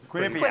 but it's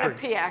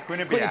Quinnipiac.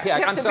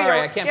 Quinnipiac. I'm sorry,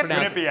 I can't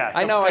pronounce it. Quinnipiac.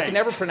 I know, I Upstate. can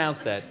never pronounce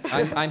that.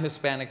 I'm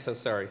Hispanic, so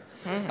sorry.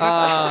 It's New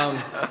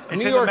in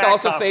the York MAC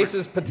also conference.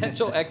 faces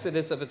potential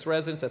exodus of its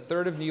residents. A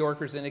third of New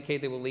Yorkers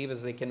indicate they will leave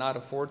as they cannot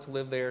afford to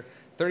live there.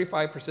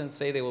 35%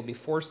 say they will be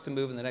forced to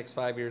move in the next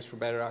 5 years for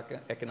better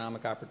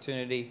economic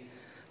opportunity.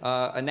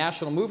 A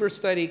national mover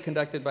study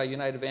conducted by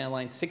United Van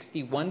Line,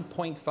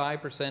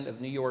 61.5%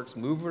 of New York's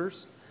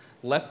movers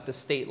left the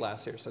state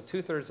last year. So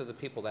 2/3 of the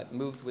people that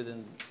moved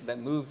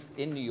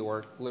in New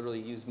York literally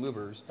used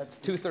movers.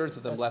 2/3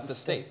 of them left the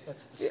state.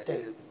 That's the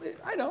state.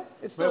 I know.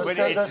 It's But still it's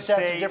those the stats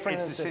are state, different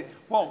it's in the the city.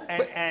 Well,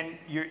 and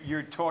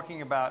you're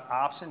talking about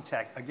ops and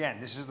tech. Again,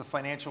 this is the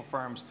financial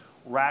firms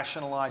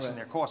rationalizing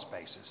their cost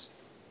basis.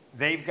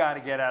 They've got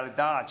to get out of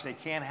Dodge. They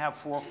can't have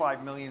 4 or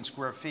 5 million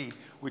square feet,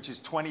 which is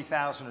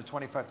 20,000 or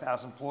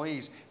 25,000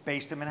 employees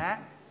based in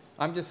Manhattan.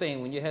 I'm just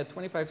saying, when you had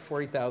 25,000 to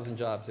 40,000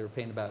 jobs, they were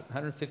paying about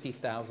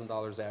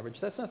 $150,000 average.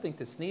 That's nothing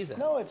to sneeze at.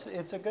 No, it's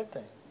a good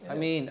thing. It I is.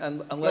 mean,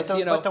 But unless, the,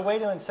 you know. but the way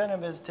to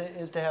incentive is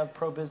to have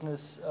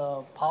pro-business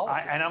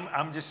policies. And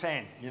I'm just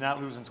saying, you're not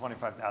losing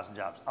 25,000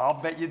 jobs. I'll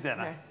bet you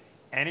dinner, Okay.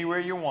 anywhere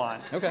you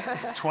want. Okay.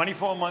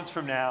 24 months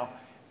from now,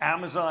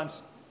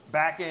 Amazon's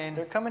back in.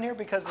 They're coming here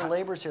because the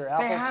labor's here.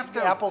 have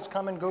to. Apple's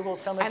coming,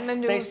 Google's coming, And the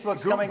news.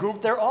 Facebook's coming.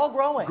 They're all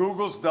growing.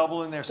 Google's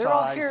doubling their They're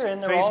all size. here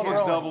and they're all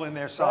Facebook's growing. doubling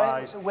their Right?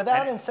 size.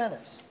 Without And-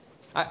 incentives.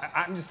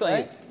 I'm just telling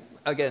Right?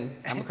 you, again,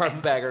 I'm a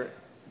carpetbagger.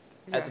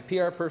 As a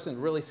PR person,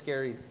 really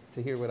scary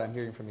to hear what I'm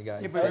hearing from you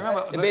guys. Yeah, but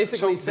remember, They're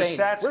basically so the saying,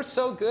 stats- we're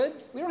so good,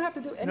 we don't have to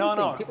do anything.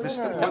 No. People The, just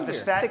st- come what the, here.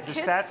 stat, The the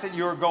kid- stats that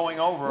you're going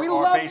over We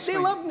are love, basically they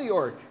love New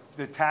York.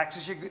 the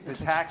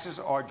taxes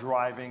are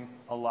driving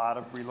a lot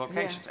of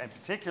relocations, and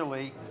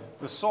particularly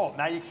the SALT.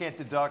 Now you can't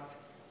deduct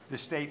the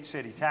state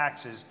city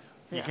taxes.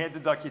 You can't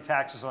deduct your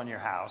taxes on your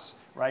house,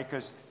 right?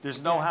 Because there's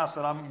no house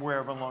that I'm aware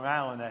of in Long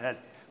Island that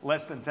has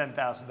less than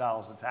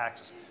 $10,000 in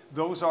taxes.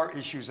 Those are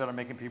issues that are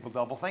making people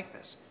double think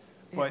this.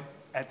 But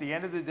at the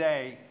end of the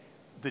day,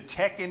 the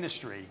tech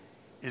industry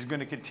is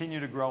going to continue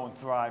to grow and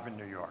thrive in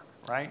New York,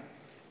 right?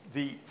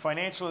 The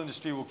financial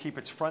industry will keep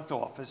its front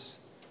office,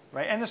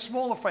 right? And the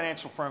smaller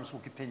financial firms will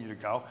continue to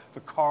go. The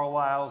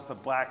Carlyles, the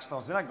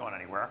Blackstones, they're not going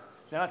anywhere.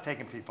 They're not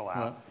taking people out.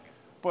 Right.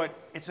 But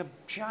it's a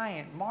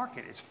giant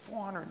market. It's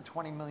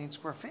 420 million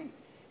square feet.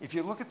 If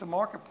you look at the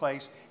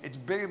marketplace, it's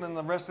bigger than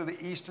the rest of the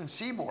eastern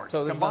seaboard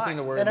So there's combined. nothing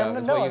to worry And about.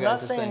 is what you I'm not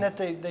guys are saying that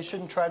they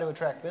shouldn't try to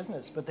attract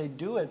business, but they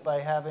do it by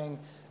having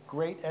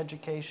great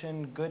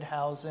education, good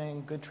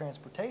housing, good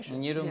transportation.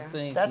 And you don't Yeah.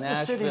 think That's the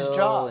Nashville city's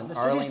job. and The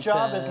city's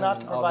job is not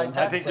to Arlington and all provide them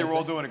tax I think they're all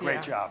incentives. doing a great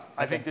Yeah. job.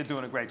 I think they're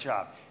doing a great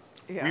job.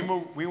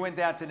 Yeah. We went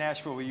down to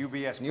Nashville with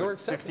UBS, New York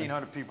put sector.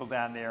 1,500 people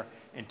down there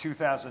in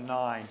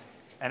 2009,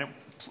 and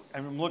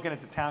I'm looking at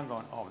the town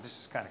going, oh, this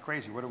is kind of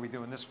crazy. What are we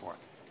doing this for?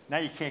 Now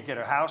you can't get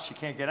a house, you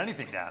can't get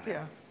anything down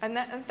there. Yeah,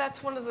 and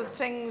that's one of the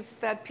things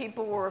that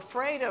people were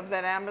afraid of,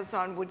 that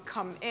Amazon would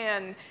come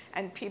in,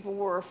 and people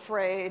were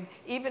afraid,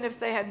 even if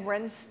they had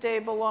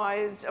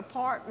rent-stabilized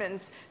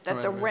apartments,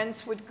 that the Right.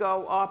 rents would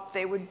go up,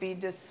 they would be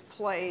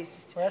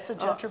displaced. Well, that's a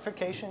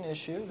gentrification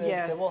issue that,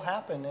 Yes. that will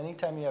happen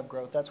anytime you have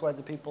growth. That's why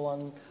the people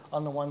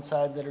on the one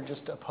side that are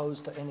just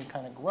opposed to any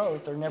kind of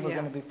growth are never Yeah.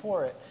 going to be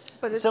for it.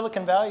 But it's-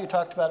 Silicon Valley, you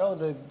talked about,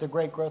 the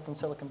great growth in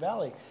Silicon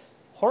Valley.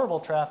 Horrible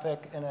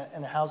traffic in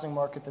a housing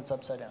market that's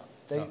upside down.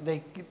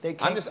 They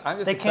can't. I'm just they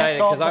excited can't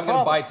solve because the I'm going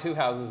to buy problem. 2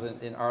 houses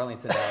in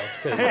Arlington now.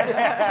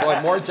 'Cause,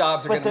 boy, more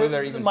jobs are going to move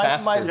there even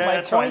faster. My Yeah,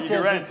 that's right. point You're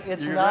is, right.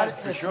 it's You're not right,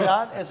 for it's sure.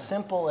 not as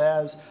simple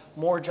as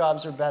more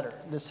jobs are better.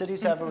 The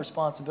cities have a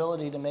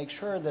responsibility to make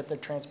sure that their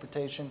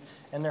transportation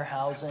and their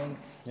housing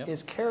Yep.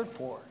 is cared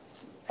for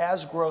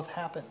as growth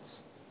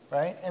happens,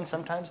 right? And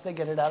sometimes they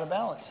get it out of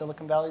balance.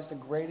 Silicon Valley is the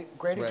great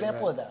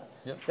example right. of that.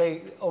 Yep.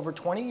 They over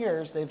 20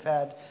 years they've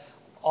had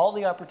all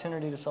the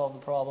opportunity to solve the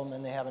problem,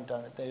 and they haven't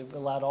done it. They've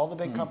allowed all the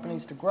big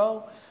companies to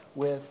grow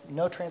with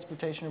no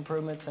transportation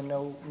improvements and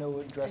no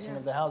addressing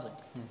of the housing.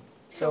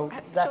 So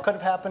that could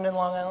have happened in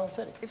Long Island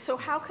City. So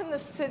how can the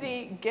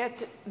city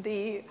get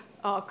the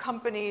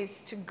companies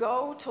to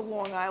go to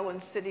Long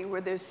Island City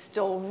where there's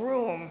still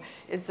room?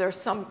 Is there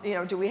some,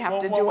 do we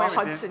have to do a wait,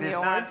 Hudson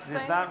Yards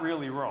There's thing? not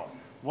really room.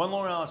 One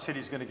Long Island City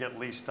is going to get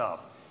leased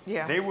up.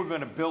 Yeah. They were going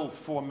to build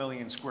 4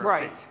 million square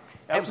Right. feet.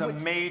 That was a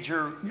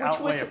major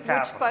outlay of Which,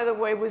 capital. by the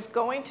way, was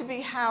going to be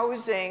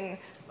housing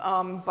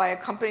by a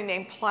company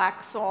named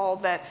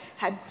Plaxol that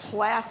had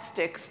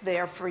plastics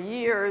there for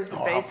years. Oh,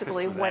 how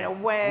basically pissed were went they?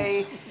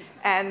 away.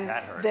 And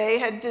That hurt. they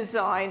had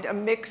designed a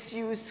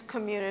mixed-use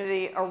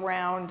community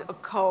around a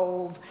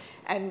cove.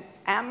 And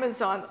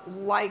Amazon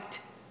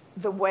liked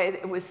the way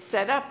it was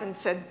set up and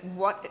said,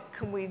 what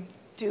can we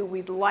do?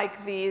 We'd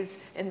like these,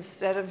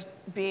 instead of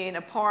being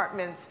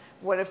apartments,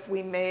 what if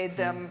we made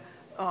them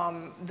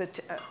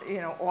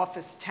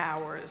office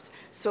towers?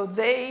 So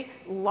they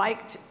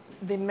liked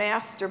the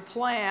master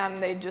plan,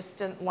 they just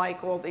didn't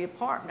like all the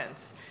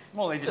apartments.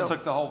 Well, they just So-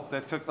 took the whole, they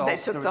were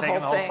taking the whole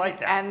whole thing. site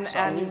down.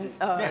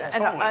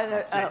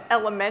 An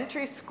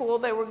elementary school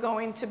they were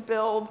going to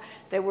build.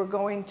 They were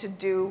going to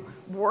do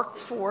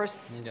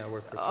workforce Yeah,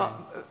 workforce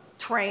training.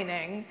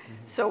 training.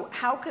 So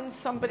how can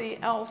somebody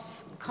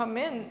else come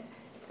in?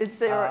 Is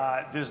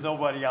there? There's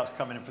nobody else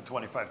coming in for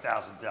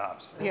 25,000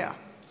 jobs. Yeah.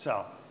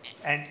 So,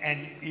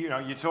 and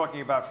you're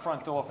talking about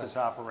front office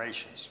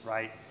operations,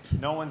 right?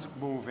 No one's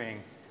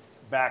moving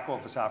back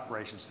office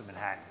operations to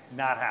Manhattan.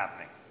 Not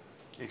happening.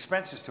 The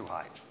expense is too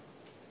high.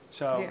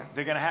 So Yeah.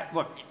 they're going to have,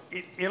 look,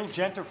 it'll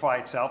gentrify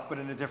itself, but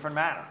in a different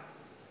manner.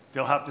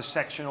 They'll have to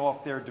section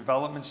off their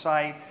development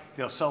site.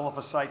 They'll sell off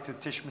a site to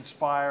Tishman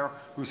Speyer,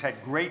 who's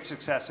had great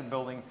success in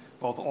building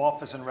both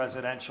office and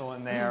residential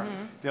in there.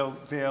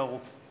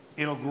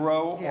 It'll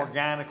grow Yeah.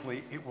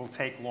 organically. It will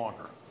take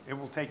longer. It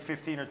will take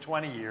 15 or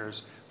 20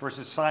 years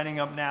versus signing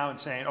up now and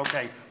saying,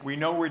 okay, we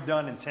know we're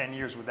done in 10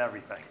 years with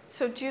everything.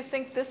 So do you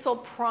think this will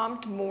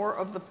prompt more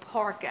of the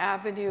Park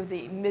Avenue,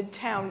 the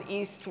Midtown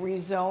East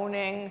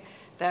rezoning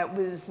that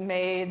was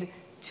made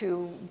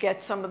to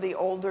get some of the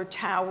older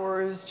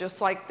towers,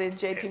 just like the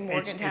JP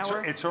Morgan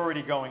Tower? It's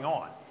already going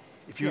on.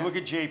 If you Yeah. look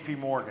at JP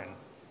Morgan,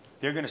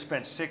 they're going to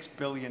spend $6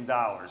 billion,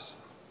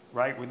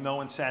 right, with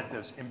no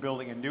incentives in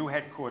building a new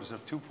headquarters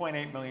of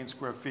 2.8 million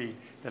square feet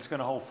that's going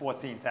to hold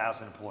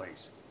 14,000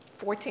 employees.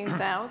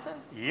 14,000?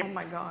 Yep. Oh,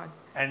 my God.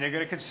 And they're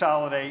going to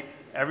consolidate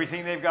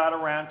everything they've got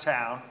around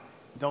town.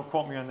 Don't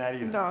quote me on that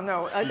either.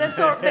 No,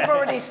 they've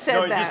already said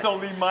No, that. just don't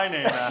leave my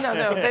name out.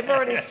 No, they've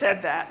already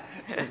said that.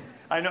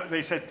 I know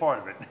they said part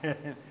of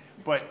it.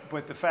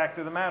 but the fact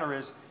of the matter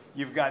is,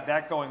 you've got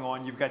that going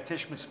on. You've got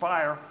Tishman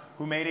Speyer,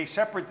 who made a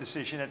separate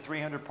decision at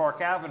 300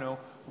 Park Avenue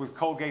with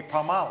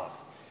Colgate-Palmolive.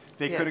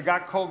 They Yes. could have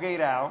got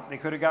Colgate out. They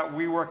could have got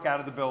WeWork out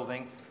of the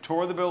building,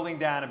 tore the building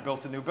down, and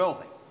built a new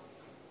building.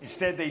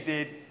 Instead, they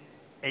did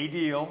a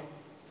deal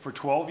for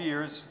 12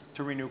 years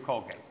to renew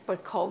Colgate.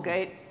 But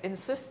Colgate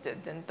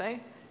insisted, didn't they?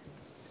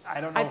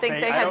 I don't know I if think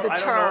they I had don't- the I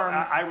don't know.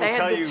 term. I will They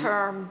tell had you, the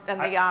term and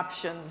the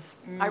options.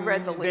 I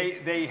read the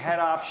leak. They had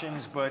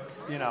options, but,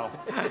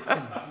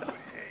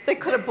 They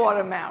could have bought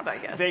them out, I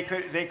guess. they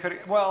could,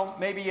 well,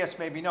 maybe yes,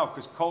 maybe no,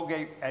 because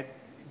Colgate at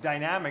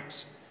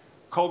Dynamics,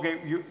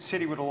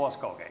 City would have lost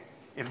Colgate.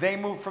 If they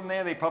moved from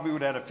there, they probably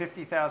would have had a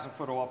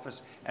 50,000-foot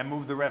office and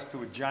moved the rest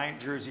to a giant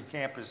Jersey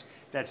campus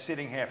that's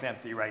sitting half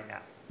empty right now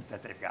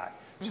that they've got.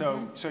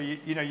 So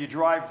you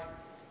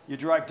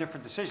drive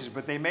different decisions,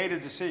 but they made a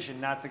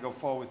decision not to go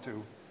forward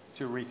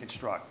to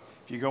reconstruct.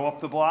 If you go up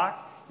the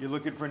block, you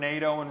look at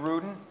Vornado and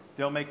Rudin,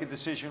 they'll make a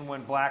decision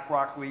when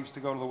BlackRock leaves to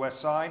go to the west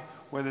side,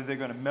 whether they're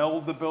going to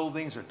meld the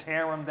buildings or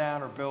tear them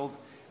down or build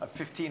a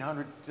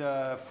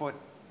 1,500-foot,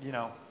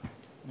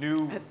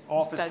 new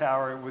office that-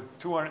 tower with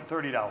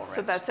 $230 rents.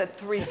 So that's at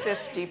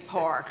 350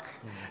 Park.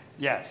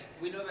 Yes,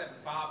 We know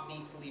that Bob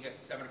needs to leave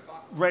at 7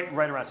 o'clock. right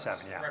around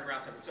 7, yeah. Right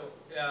around 7. So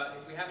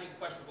if we have any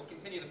questions, we'll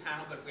continue the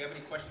panel, but if we have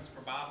any questions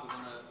for Bob, we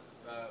want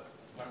to,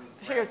 why don't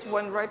we... Here's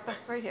one right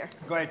here.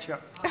 Go ahead,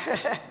 Chuck.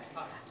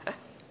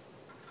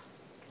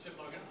 Chip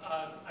Logan.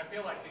 I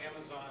feel like the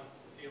Amazon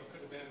deal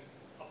could have been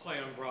a play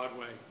on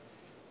Broadway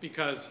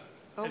because,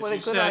 Oh, as what a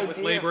you good said, with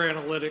idea. labor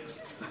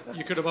analytics,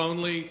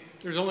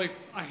 there's only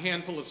a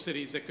handful of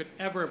cities that could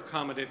ever have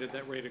accommodated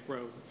that rate of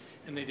growth,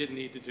 and they didn't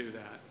need to do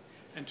that.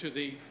 And to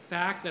the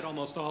fact that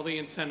almost all the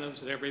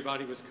incentives that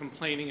everybody was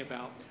complaining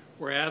about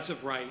were as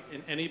of right,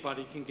 and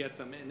anybody can get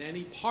them in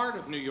any part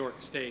of New York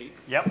State,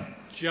 Yep.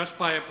 just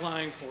by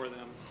applying for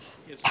them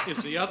is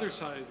the other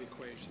side of the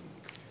equation.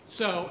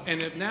 So,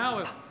 and if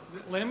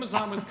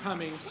Amazon was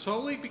coming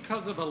solely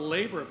because of a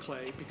labor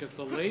play, because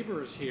the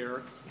labor is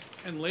here,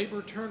 and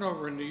labor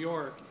turnover in New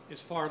York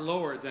is far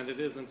lower than it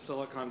is in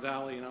Silicon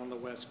Valley and on the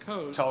West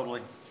Coast.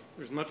 Totally.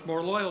 There's much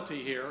more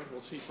loyalty here. We'll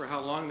see for how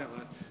long that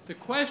lasts. The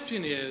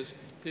question is,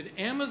 did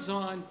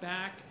Amazon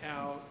back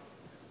out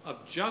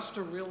of just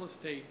a real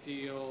estate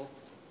deal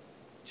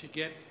to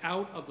get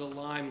out of the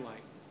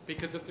limelight?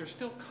 Because if they're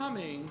still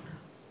coming,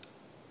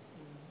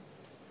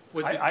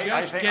 was it I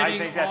just think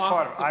getting that's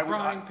part off of it. the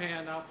frying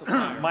pan, off the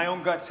fire? My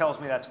own gut tells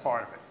me that's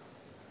part of it.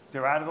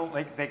 They're out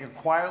of they can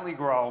quietly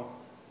grow.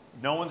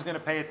 No one's going to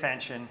pay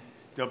attention.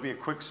 There'll be a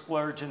quick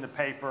splurge in the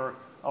paper.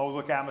 Oh,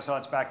 look,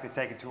 Amazon's back. They're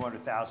taking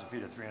 200,000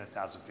 feet or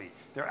 300,000 feet.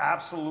 They're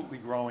absolutely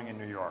growing in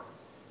New York.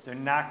 They're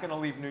not going to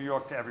leave New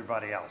York to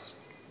everybody else.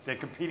 They're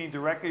competing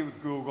directly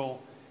with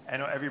Google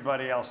and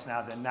everybody else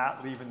now. They're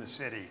not leaving the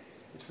city.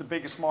 It's the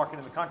biggest market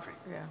in the country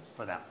Yeah.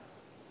 for them.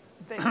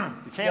 They, You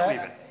can't leave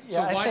it.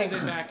 So why did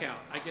they back out?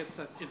 I guess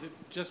is it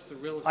just the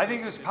real estate? I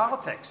think it was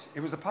politics. It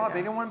was the politics.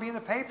 They didn't want to be in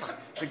the paper.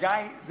 The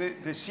guy, the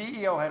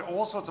CEO had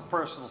all sorts of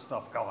personal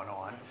stuff going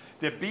on.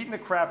 They're beating the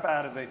crap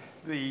out of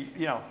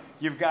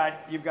you've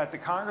got the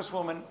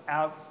congresswoman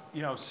out,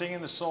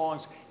 singing the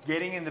songs,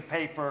 getting in the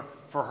paper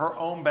for her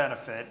own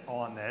benefit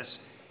on this.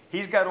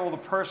 He's got all the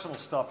personal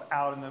stuff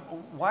out in the.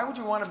 Why would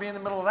you want to be in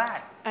the middle of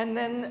that? and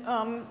then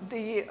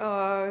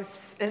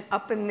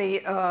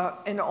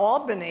in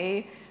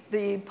Albany,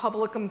 the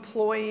Public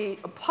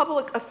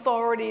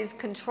Authorities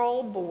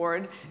Control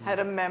Board had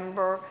a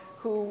member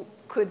who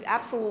could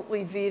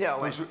absolutely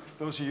veto it.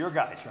 Those are your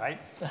guys, right?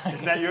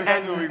 Isn't that your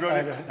guys? When we go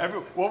to,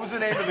 what was the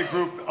name of the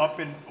group up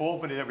in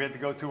Albany that we had to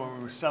go to when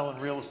we were selling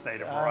real estate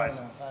at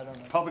Verizon? I don't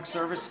know. Public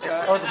service?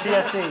 Oh, the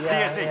PSC,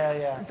 yeah. PSC.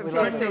 Yeah. The We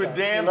love Couldn't those do a guys.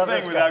 damn We love thing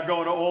those without guys.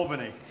 going to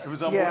Albany. It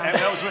was unbelievable.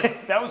 Yeah.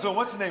 And that was when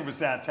what's his name was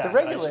downtown. The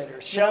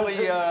regulators. Shelley.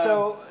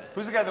 So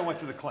Who's the guy that went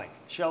to the clink?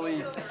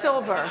 Shelley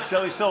Silver.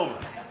 Silver.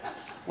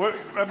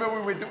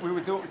 Remember we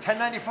would do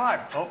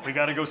 1095. Oh, we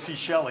got to go see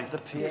Shelley. the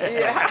PSC.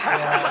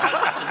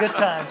 Yeah. Good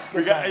times.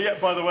 Good times. Yeah,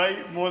 by the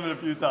way, more than a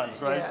few times,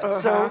 right? Yeah.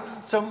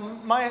 So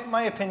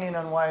my opinion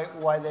on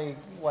why they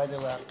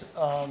left,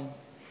 or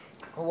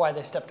why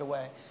they stepped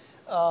away.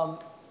 A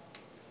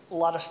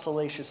lot of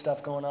salacious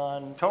stuff going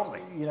on.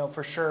 Totally.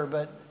 For sure.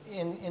 But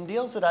in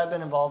deals that I've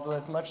been involved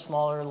with, much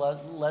smaller,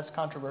 less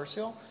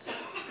controversial,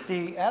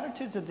 the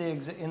attitudes of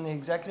in the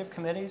executive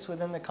committees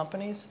within the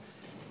companies,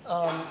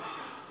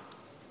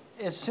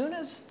 as soon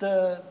as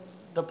the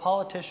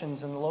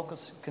politicians and the local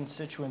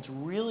constituents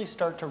really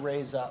start to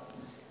raise up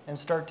and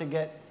start to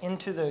get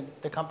into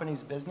the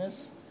company's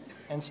business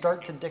and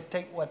start to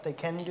dictate what they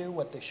can do,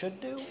 what they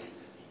should do,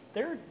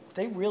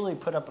 they really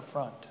put up a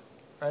front,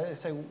 right? They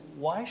say,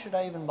 why should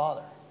I even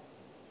bother,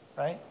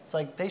 right? It's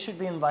like they should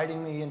be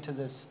inviting me into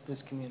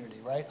this community,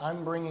 right?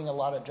 I'm bringing a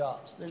lot of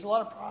jobs. There's a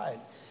lot of pride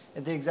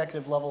at the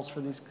executive levels for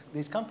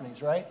these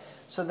companies, right?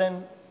 So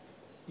then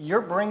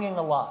you're bringing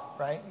a lot,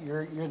 right?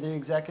 You're the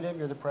executive,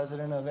 you're the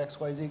president of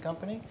XYZ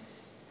company,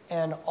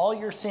 and all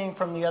you're seeing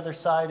from the other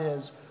side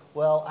is,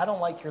 well, I don't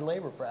like your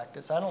labor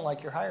practice. I don't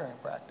like your hiring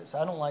practice.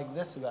 I don't like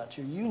this about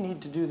you. You need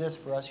to do this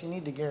for us. You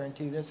need to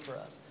guarantee this for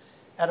us.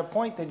 At a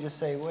point, they just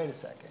say, wait a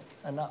second,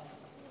 enough.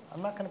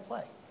 I'm not going to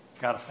play.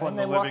 Got to fund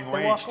the And living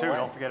they walk wage, too. away.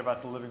 Don't forget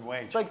about the living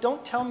wage. It's like,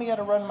 don't tell me how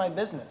to run my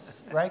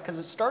business, right? Because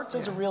it starts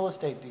as a real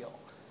estate deal,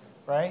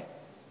 right?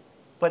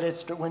 But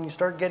it's when you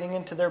start getting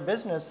into their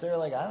business, they're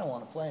like, I don't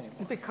want to play anymore.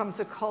 It becomes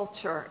a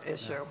culture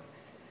issue.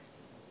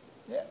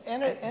 Yeah,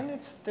 and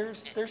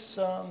there's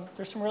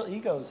some real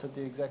egos at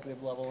the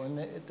executive level, and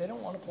they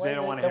don't want to play. They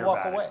don't want to they hear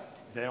walk about away. it.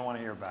 They don't want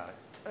to hear about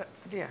it.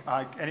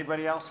 Yeah.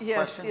 Anybody else? Yes,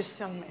 Questions? yes,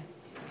 young man.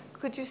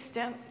 Could you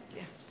stand?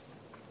 Yes.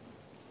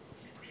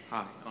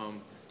 Hi.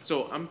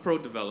 So I'm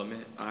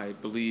pro-development. I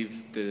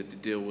believe the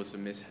deal was a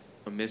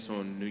miss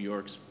on New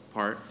York's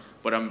part,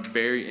 but I'm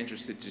very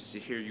interested just to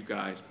hear you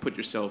guys put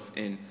yourself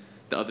in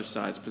the other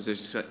side's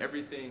position. So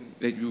everything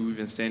that you've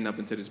been saying up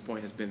until this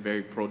point has been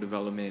very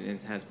pro-development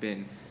and has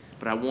been,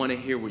 but I want to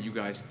hear what you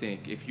guys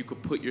think. If you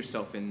could put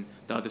yourself in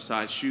the other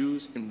side's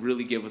shoes and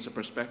really give us a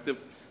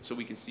perspective so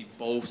we can see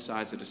both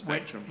sides of the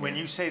spectrum. When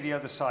you say the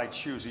other side's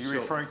shoes, are you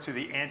referring to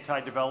the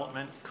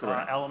anti-development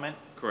element?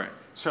 Correct.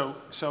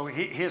 So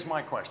here's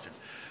my question.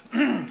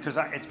 Because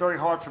it's very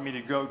hard for me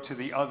to go to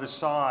the other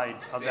side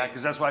of that,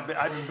 because that's what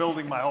I've been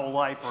building my whole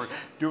life or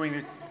doing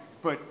it.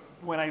 But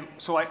when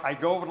I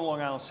go over to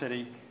Long Island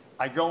City,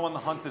 I go on the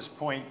Hunters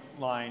Point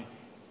line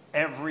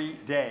every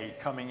day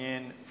coming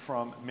in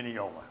from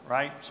Mineola,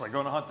 right? So I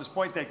go to Hunters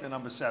Point, take the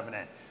number 7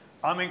 in.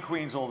 I'm in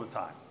Queens all the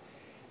time.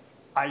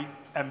 I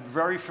am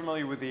very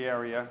familiar with the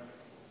area.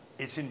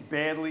 It's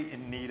badly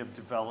in need of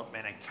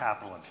development and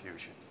capital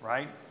infusion,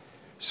 right?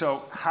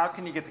 So how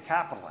can you get the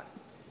capital in?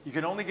 You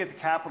can only get the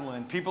capital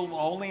in. People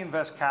only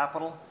invest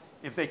capital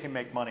if they can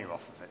make money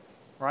off of it,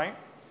 right?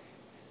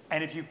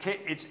 And if you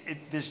can't,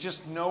 there's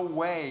just no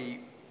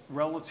way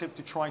relative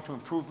to trying to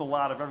improve the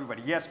lot of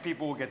everybody. Yes,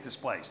 people will get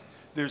displaced.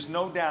 There's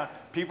no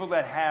doubt people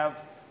that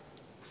have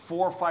 $400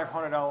 or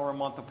 $500 a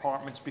month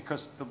apartments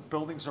because the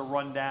buildings are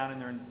run down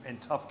and they're in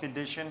tough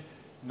condition,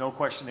 no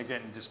question they're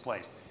getting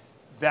displaced.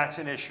 That's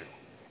an issue.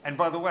 And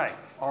by the way,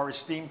 our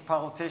esteemed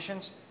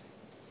politicians,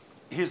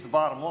 here's the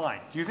bottom line.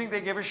 Do you think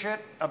they give a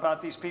shit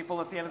about these people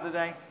at the end of the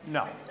day?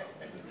 No.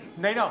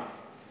 They don't.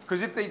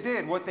 Because if they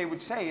did, what they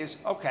would say is,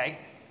 okay,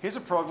 here's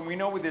a program. We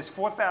know there's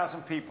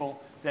 4,000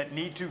 people that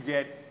need to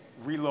get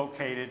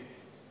relocated.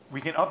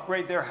 We can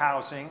upgrade their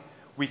housing.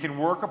 We can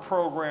work a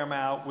program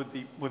out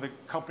with a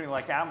company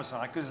like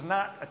Amazon, because it's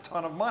not a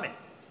ton of money,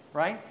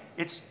 right?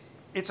 It's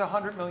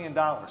 $100 million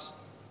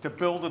to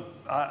build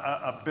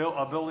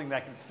a building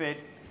that can fit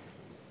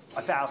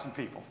 1,000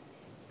 people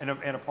in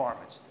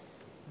apartments.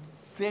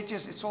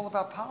 It's all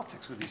about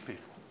politics with these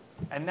people.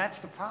 And that's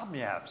the problem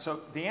you have.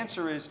 So the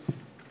answer is,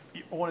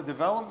 on a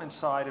development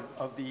side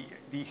of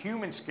the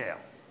human scale,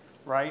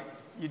 right?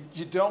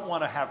 You don't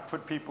want to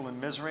put people in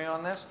misery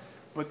on this,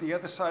 but the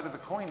other side of the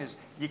coin is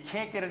you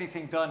can't get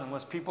anything done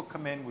unless people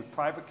come in with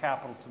private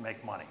capital to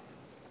make money.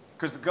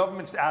 because the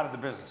government's out of the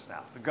business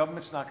now. The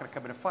government's not going to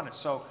come in and fund it.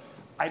 So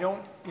I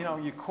don't,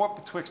 you're caught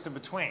betwixt and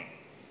between.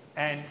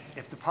 And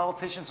if the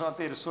politicians aren't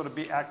there to sort of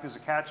act as a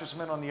catcher's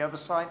mitt on the other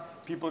side,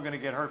 people are going to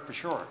get hurt for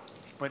sure.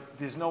 But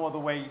there's no other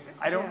way.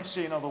 I don't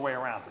see another way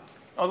around it.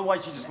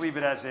 Otherwise, you just leave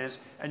it as is,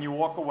 and you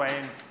walk away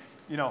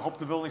and, hope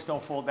the buildings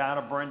don't fall down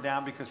or burn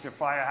down because they're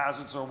fire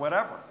hazards or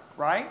whatever,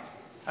 right?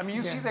 I mean,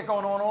 you see that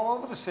going on all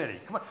over the city.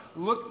 Come on,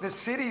 look, the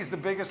city is the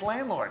biggest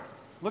landlord.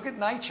 Look at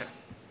NYCHA.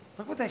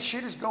 Look what that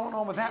shit is going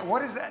on with that.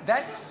 What is that?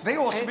 They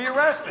all should be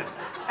arrested.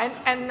 And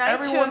NYCHA,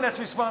 everyone that's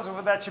responsible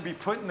for that should be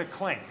put in the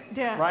clink,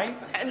 right?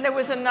 And there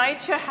was a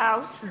NYCHA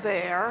house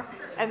there,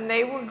 and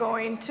they were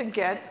going to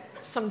get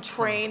some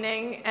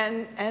training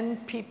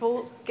and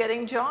people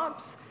getting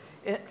jobs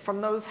from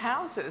those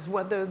houses,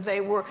 whether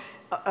they were,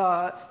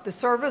 the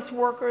service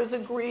workers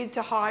agreed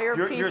to hire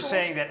people. You're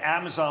saying that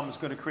Amazon was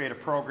going to create a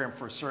program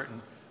for a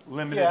certain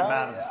limited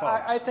amount of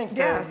folks. I think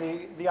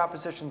the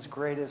opposition's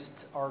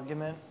greatest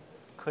argument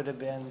could have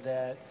been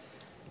that,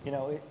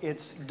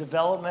 it's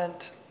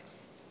development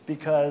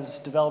because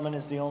development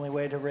is the only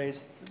way to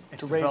raise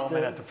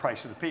development at the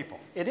price of the people.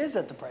 It is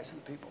at the price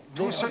of the people.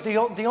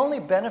 The only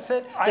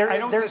benefit, I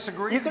don't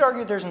disagree. You could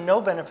argue there's no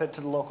benefit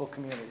to the local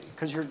community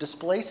because you're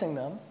displacing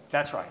them.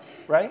 That's right.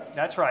 Right?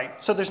 That's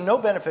right. So there's no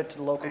benefit to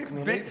the local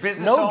community.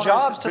 Business owners,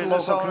 jobs to the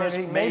local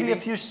community. Maybe a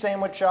few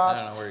sandwich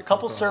jobs, a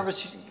couple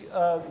service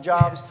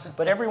jobs,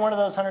 but every one of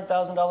those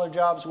 $100,000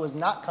 jobs was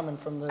not coming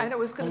from the And it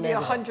was going to be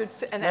an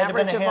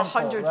average of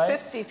 $150,000.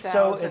 Right?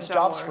 So it's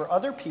jobs for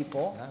other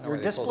people. You're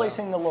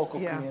displacing the local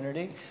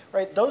community,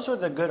 right? Those are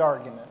the good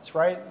arguments,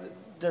 right?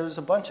 There's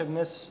a bunch of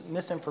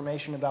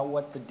misinformation about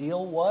what the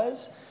deal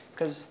was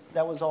because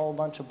that was all a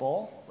bunch of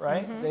bull,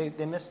 right? Mm-hmm.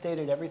 They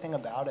misstated everything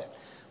about it.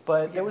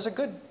 But there was a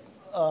good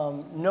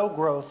no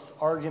growth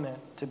argument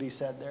to be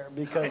said there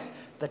because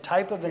the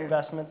type of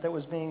investment that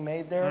was being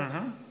made there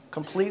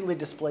completely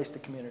displaced the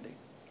community.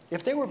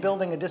 If they were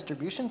building a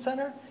distribution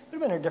center, it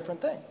would have been a different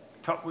thing.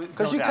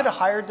 Because you could have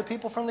hired the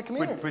people from the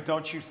community. But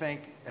don't you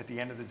think at the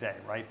end of the day,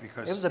 right?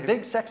 Because it was a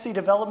big, sexy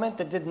development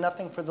that did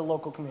nothing for the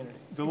local community.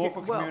 The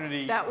local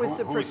community that was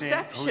the who's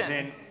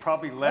in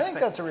probably less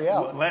that's a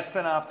reality. Less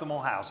than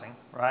optimal housing,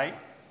 right?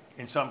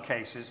 In some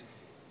cases.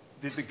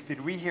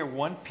 Did we hear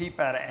one peep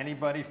out of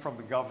anybody from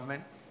the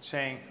government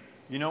saying,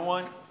 you know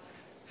what?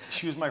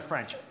 Excuse my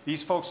French.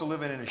 These folks are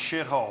living in a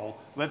shithole.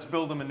 Let's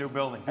build them a new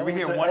building. Did we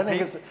hear one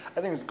peep?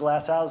 I think it's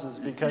glass houses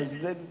because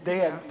they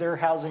had their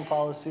housing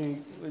policy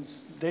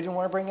was they didn't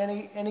want to bring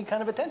any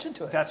kind of attention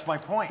to it. That's my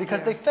point.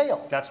 Because they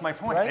failed. That's my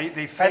point. Right?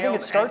 They failed. I think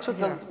it starts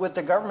with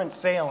the government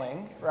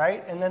failing,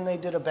 right? And then they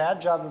did a bad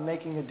job of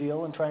making a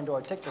deal and trying to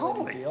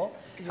articulate a deal.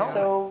 Totally.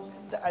 So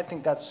I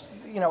think that's,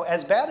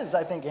 as bad as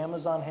I think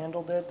Amazon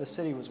handled it, the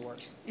city was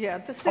worse. Yeah,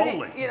 the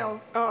city,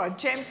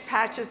 James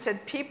Patchett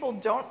said people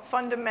don't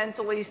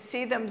fundamentally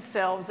see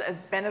themselves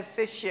as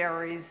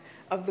beneficiaries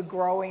of the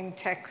growing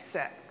tech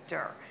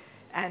sector.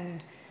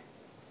 And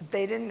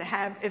they didn't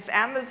have, if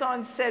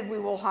Amazon said we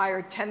will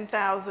hire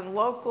 10,000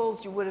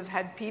 locals, you would have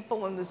had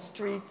people in the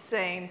streets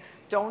saying,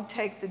 don't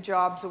take the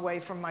jobs away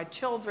from my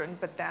children,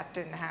 but that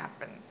didn't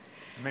happen.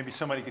 Maybe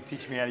somebody could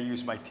teach me how to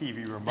use my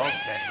TV remote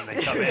then when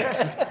they come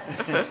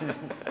in.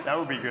 That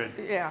would be good.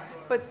 Yeah,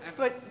 but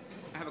I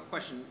have a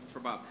question for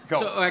Bob. Go.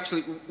 So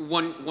actually,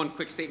 one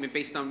quick statement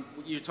based on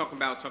what you're talking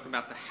about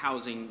the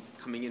housing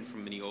coming in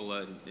from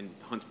Mineola and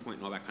Hunts Point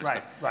and all that kind of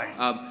stuff.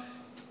 Right.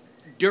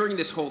 During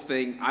this whole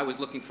thing, I was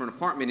looking for an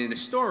apartment in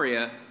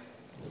Astoria,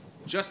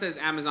 just as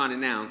Amazon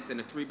announced, and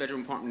a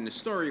 3-bedroom apartment in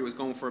Astoria was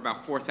going for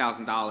about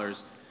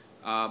 $4,000.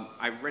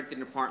 I rented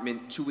an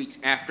apartment 2 weeks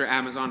after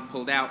Amazon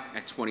pulled out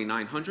at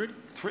 $2,900.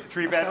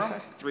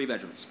 3-bedroom? 3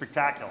 bedrooms.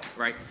 Spectacular.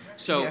 Right.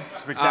 So,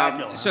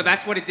 spectacular. So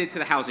that's what it did to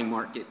the housing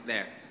market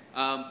there.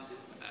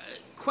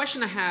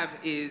 Question I have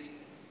is,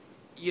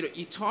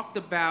 you talked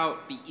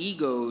about the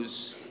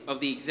egos of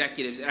the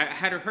executives. I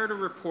had heard a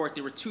report.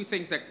 There were 2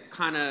 things that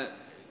kind of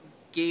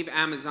gave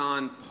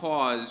Amazon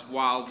pause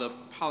while the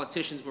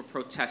politicians were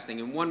protesting.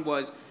 And one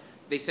was,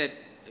 they said,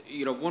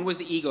 one was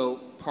the ego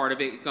part of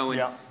it going,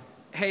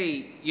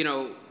 hey,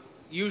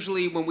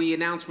 usually when we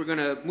announce we're going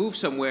to move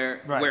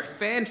somewhere, we're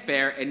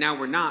fanfare, and now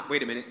we're not.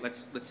 Wait a minute,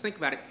 let's think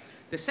about it.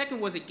 The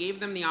second was it gave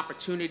them the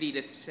opportunity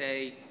to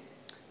say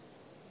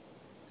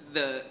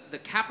the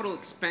capital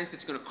expense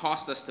it's going to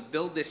cost us to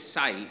build this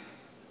site,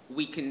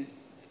 we can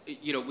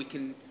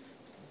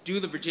do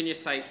the Virginia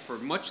site for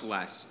much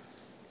less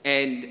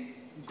and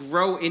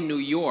grow in New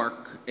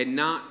York and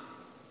our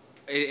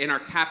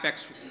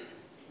CapEx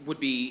would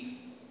be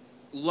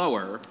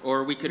lower,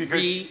 or we could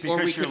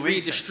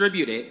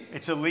redistribute it.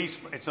 It's a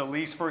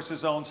lease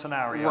versus own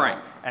scenario. Right.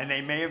 And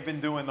they may have been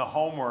doing the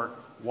homework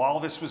while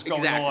this was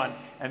going on,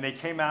 and they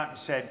came out and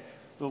said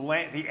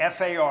the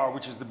FAR,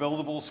 which is the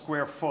buildable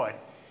square foot,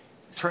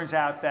 turns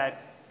out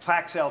that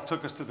Paxel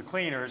took us to the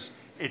cleaners.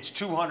 It's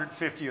 $250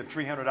 or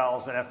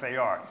 $300 at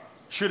FAR.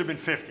 Should have been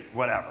 $50,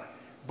 whatever.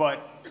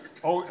 But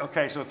so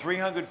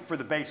 $300 for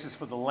the basis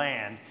for the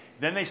land.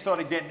 Then they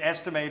started getting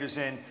estimators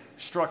in,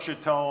 Structure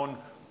Tone,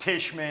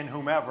 Tishman,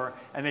 whomever,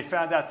 and they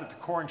found out that the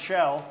core and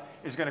shell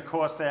is going to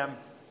cost them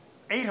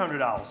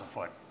 $800 a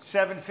foot,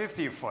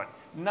 $750 a foot,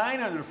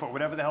 $900 a foot,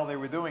 whatever the hell they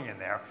were doing in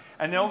there.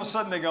 And then all of a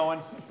sudden they're going,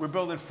 we're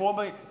building $4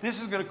 billion.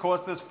 This is going to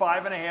cost us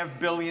 $5.5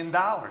 billion.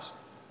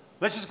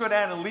 Let's just go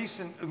down and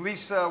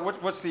lease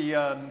what's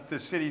the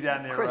city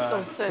down there?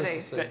 Crystal City.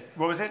 Crystal City.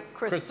 What was it?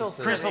 Crystal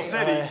City. Crystal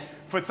City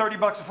for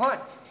 $30 a foot.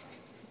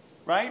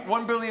 Right?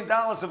 $1 billion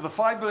of the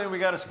 $5 billion we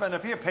got to spend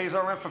up here pays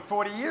our rent for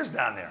 40 years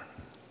down there.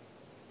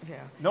 Yeah.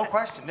 No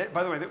question.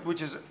 By the way,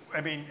 which is,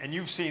 I mean, and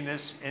you've seen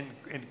this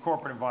in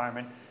corporate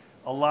environment,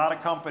 a lot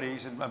of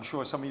companies, and I'm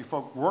sure some of you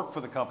folk work for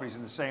the companies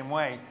in the same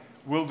way,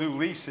 will do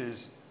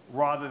leases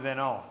rather than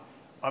own.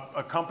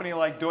 A company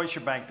like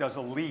Deutsche Bank does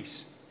a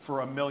lease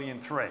for $1.3 million.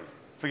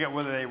 Forget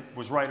whether they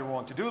was right or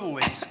wrong to do the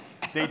lease.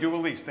 They do a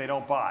lease. They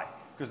don't buy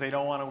because they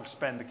don't want to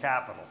expend the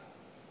capital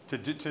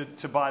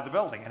to buy the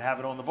building and have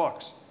it on the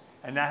books.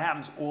 And that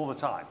happens all the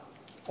time,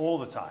 all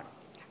the time.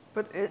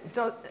 But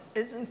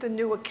isn't the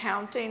new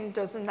accounting,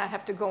 doesn't that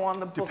have to go on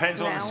the books Depends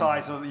now? on the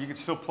size. You can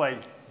still play.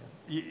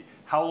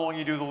 How long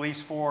you do the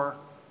lease for,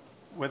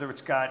 whether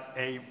it's got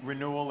a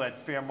renewal at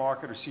fair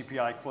market or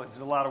CPI. There's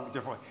a lot of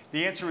different.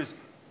 The answer is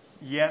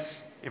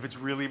yes, if it's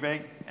really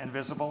big and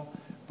visible,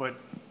 but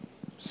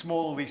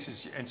small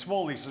leases, and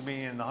small leases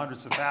meaning in the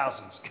hundreds of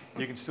thousands,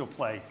 you can still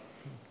play.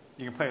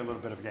 You can play a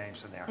little bit of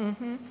games in there.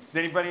 Mm-hmm. Is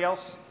anybody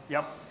else?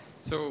 Yep.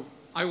 So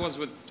I was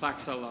with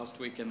Plaxel last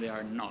week, and they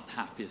are not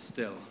happy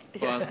still.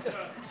 But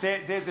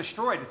They're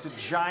destroyed. It's a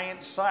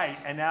giant site,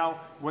 and now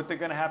what they're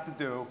going to have to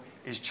do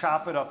is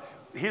chop it up.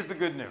 Here's the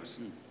good news.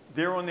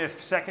 They're on their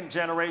second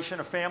generation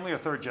of family or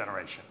third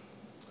generation?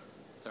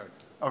 third.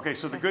 Okay,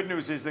 so the good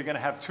news is they're going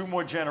to have 2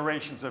 more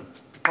generations of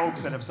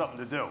folks that have something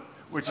to do,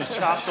 which is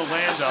chop the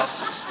land up,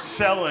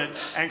 sell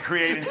it, and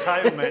create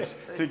entitlements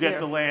to get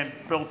the land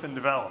built and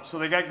developed. So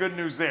they got good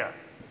news there.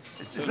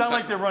 It's not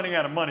like they're running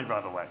out of money,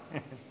 by the way.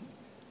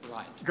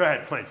 Right. Go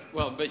ahead, please.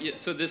 Well,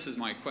 so this is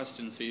my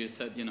question. So you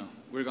said,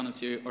 we're going to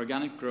see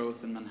organic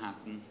growth in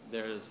Manhattan.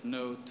 There's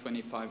no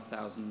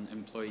 25,000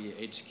 employee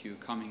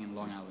HQ coming in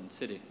Long Island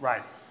City.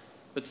 Right.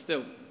 But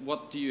still,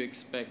 what do you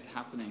expect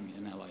happening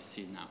in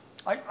LIC now?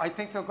 I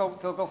think they'll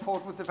go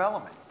forward with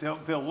development.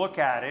 They'll look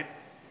at it.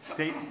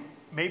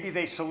 Maybe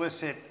they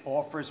solicit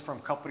offers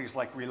from companies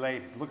like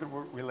Related. Look at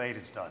what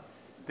Related's done.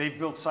 They've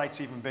built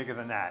sites even bigger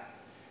than that.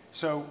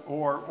 So,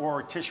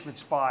 or Tishman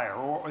Speyer,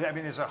 or I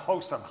mean, there's a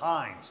host of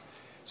Hines.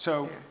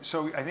 So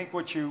I think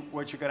what you're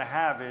going to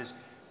have is,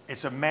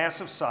 it's a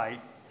massive site.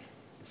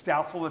 It's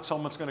doubtful that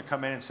someone's going to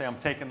come in and say, I'm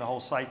taking the whole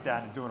site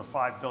down and doing a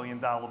 $5 billion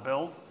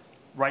build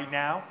right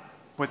now,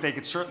 but they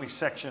could certainly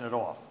section it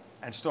off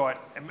and start.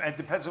 And it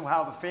depends on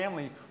how the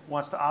family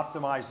wants to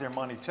optimize their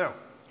money too,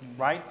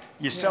 right?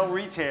 You sell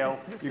retail,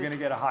 you're going to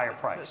get a higher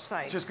price.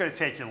 It's just going to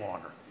take you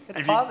longer.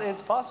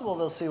 It's possible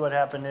they'll see what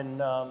happened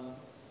in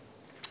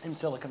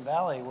Silicon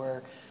Valley,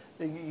 where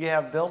you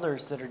have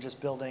builders that are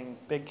just building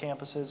big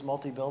campuses,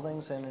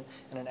 multi-buildings, and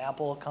an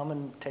Apple will come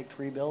and take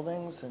 3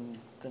 buildings, and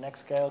the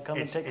next guy will come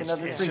and take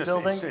another 3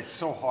 buildings. It's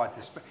so hard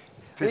to spec.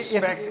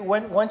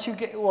 Once you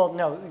get, well,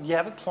 no, you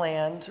have it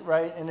planned,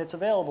 right, and it's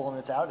available, and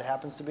it's out. It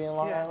happens to be in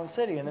Long Island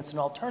City, and it's an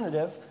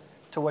alternative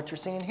to what you're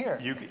seeing here.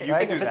 You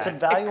right? can do if it's a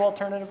that. value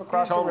alternative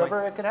across the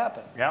river, it could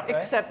happen. Yep.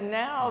 Right? Except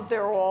now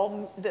they're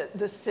all,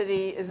 the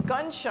city is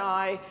gun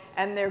shy,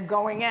 and they're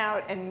going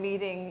out and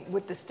meeting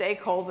with the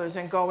stakeholders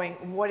and going,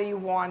 what do you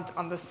want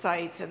on the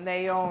sites? And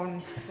they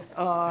own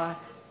 3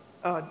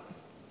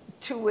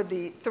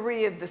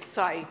 of the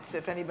sites,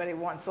 if anybody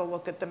wants to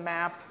look at the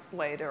map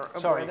later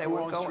of where they who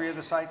were owns going. 3 of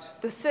the sites?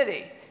 The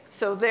city.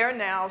 So they're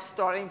now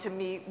starting to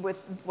meet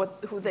with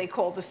who they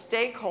call the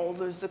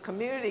stakeholders, the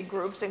community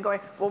groups, and going,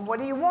 well, what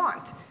do you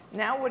want?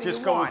 Now what do you want?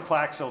 Just go with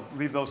Plaxel,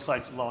 leave those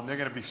sites alone. They're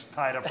going to be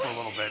tied up for a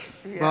little bit.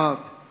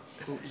 Bob,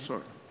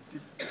 sorry.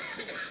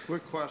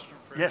 Quick question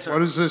for you. Yes, sir. What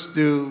does this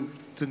do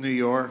to New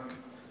York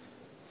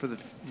for the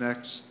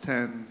next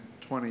 10,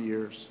 20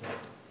 years?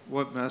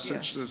 What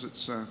message does it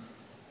send?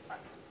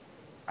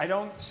 I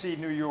don't see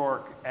New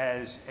York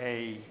as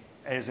a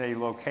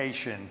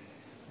location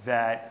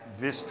that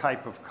this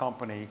type of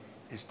company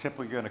is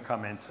typically going to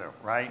come into,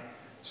 right?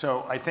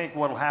 So I think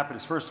what will happen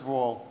is, first of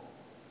all,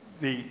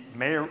 the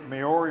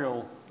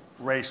mayoral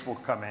race will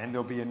come in.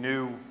 There'll be a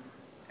new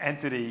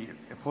entity,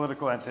 a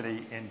political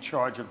entity in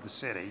charge of the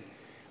city.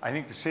 I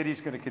think the city's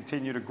going to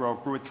continue to grow.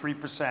 Grew at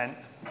 3%,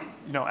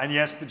 and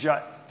yes,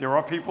 there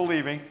are people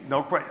leaving,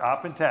 no question,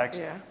 up in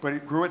text, but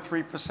it grew at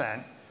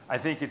 3%. I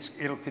think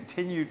it'll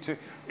continue to.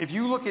 If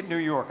you look at New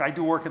York, I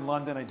do work in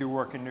London, I do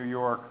work in New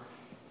York.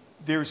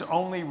 There's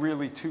only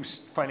really 2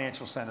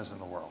 financial centers in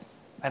the world.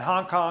 And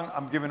Hong Kong,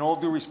 I'm giving all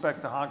due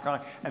respect to Hong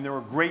Kong, and there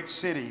are great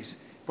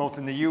cities, both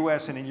in the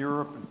US and in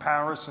Europe and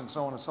Paris and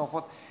so on and so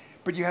forth.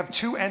 But you have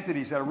 2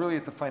 entities that are really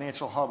at the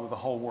financial hub of the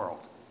whole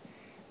world.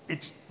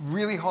 It's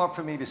really hard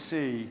for me to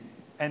see,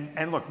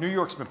 and look, New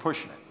York's been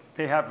pushing it.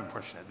 They have been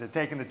pushing it. They're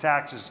taking the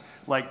taxes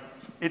like,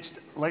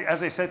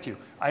 as I said to you,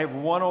 I have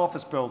 1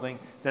 office building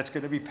that's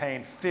going to be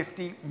paying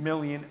 $50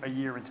 million a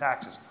year in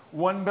taxes.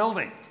 1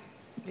 building,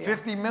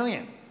 $50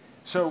 million.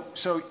 So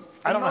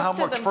I don't know how Most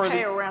much of them further.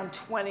 pay around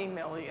 $20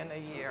 million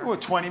a year. Well,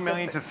 20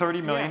 million to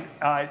 30 million.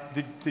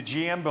 The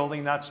GM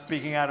building, not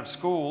speaking out of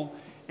school,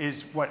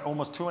 is what,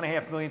 almost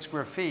 2.5 million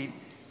square feet.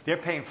 They're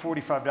paying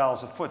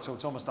 $45 a foot, so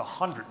it's almost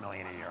 100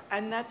 million a year.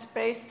 And that's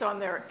based on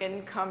their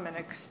income and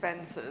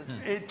expenses.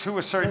 To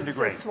a certain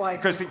degree. That's why,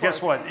 Because of guess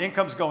course. what?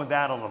 Income's going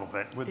down a little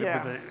bit with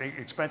Yeah. the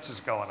expenses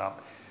going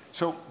up.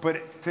 So,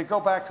 but to go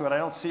back to it, I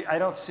don't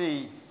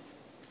see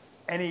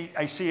any,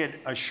 I see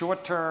a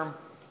short-term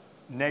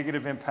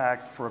negative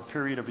impact for a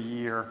period of a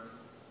year.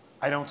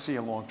 I don't see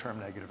a long-term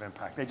negative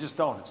impact. They just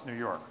don't. It's New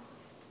York.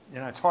 You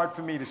know, it's hard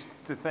for me to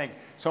think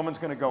someone's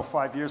going to go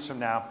 5 years from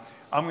now,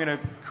 I'm going to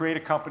create a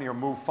company or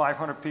move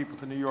 500 people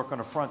to New York on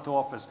a front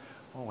office.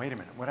 Oh, wait a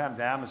minute. What happened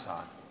to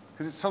Amazon?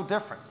 Because it's so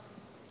different.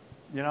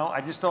 You know,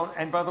 I just don't.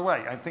 And by the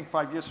way, I think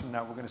 5 years from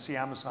now, we're going to see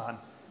Amazon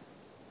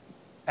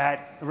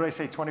at, what did I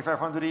say,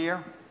 2,500 a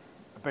year?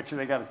 I bet you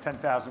they got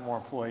 10,000 more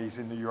employees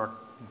in New York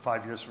in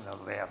 5 years from now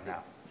than they have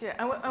now.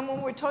 Yeah, and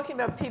when we're talking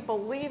about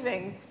people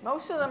leaving,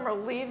 most of them are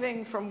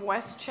leaving from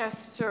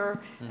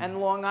Westchester and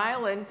Long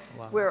Island,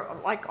 where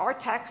like our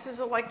taxes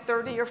are like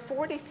 30 or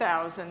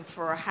 40,000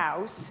 for a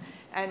house,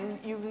 and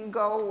you can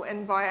go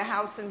and buy a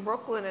house in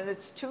Brooklyn and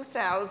it's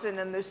 2,000,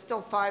 and there's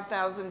still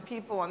 5,000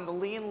 people on the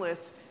lien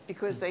list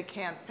because they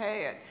can't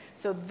pay it.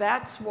 So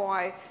that's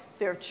why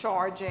they're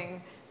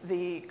charging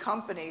the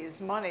companies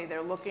money.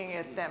 They're looking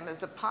at them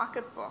as a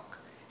pocketbook.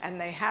 And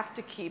they have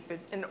to keep it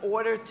in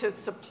order to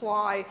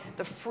supply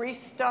the free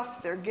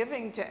stuff they're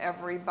giving to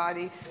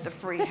everybody, the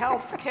free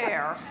health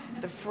care,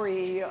 the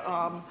free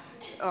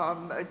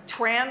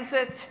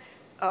transit.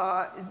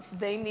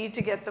 They need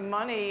to get the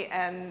money,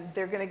 and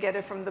they're going to get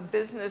it from the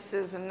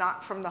businesses and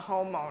not from the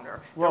homeowner.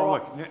 Well,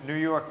 look, New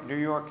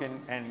York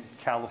and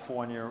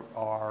California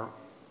are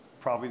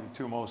probably the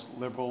two most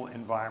liberal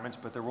environments,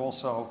 but they're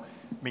also,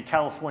 I mean,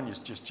 California is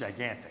just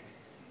gigantic,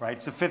 right?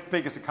 It's the 5th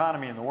biggest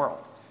economy in the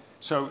world.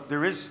 So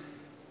there is,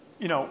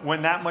 you know,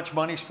 when that much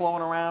money's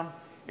flowing around,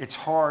 it's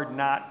hard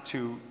not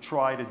to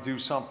try to do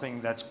something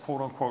that's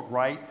quote unquote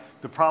right.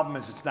 The problem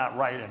is it's not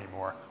right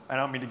anymore. I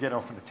don't mean to get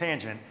off on a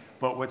tangent,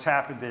 but what's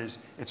happened is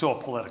it's all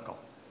political,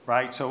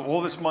 right? So all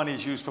this money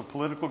is used for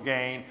political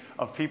gain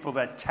of people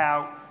that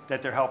tout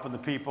that they're helping the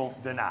people.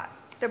 They're not.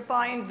 They're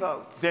buying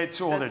votes. That's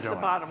all they're doing.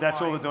 The bottom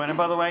That's line. all they're doing. And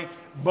by the way,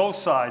 both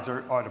sides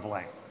are to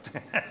blame.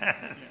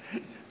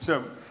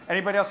 So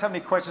anybody else have any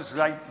questions?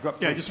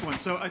 Yeah, just one.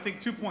 So I think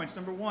 2 points.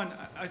 Number one,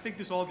 I think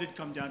this all did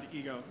come down to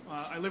ego.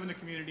 I live in the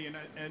community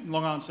in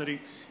Long Island City,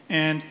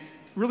 and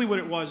really what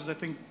it was is I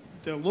think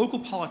the local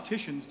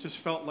politicians just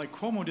felt like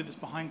Cuomo did this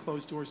behind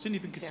closed doors, didn't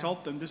even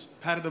consult them,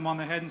 just patted them on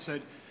the head and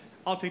said,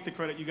 I'll take the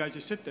credit, you guys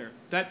just sit there.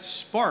 That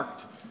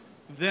sparked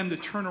them to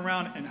turn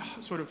around and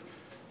sort of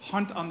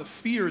hunt on the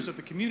fears of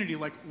the community,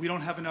 like we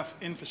don't have enough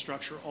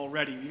infrastructure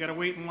already. You got to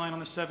wait in line on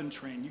the 7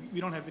 train. We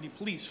don't have any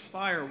police,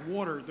 fire,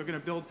 water. They're going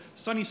to build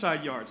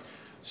Sunnyside yards.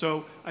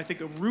 So I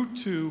think a route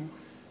to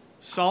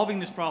solving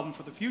this problem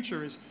for the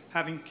future is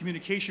having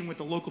communication with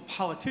the local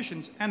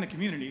politicians and the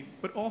community,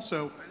 but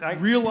also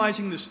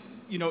realizing this,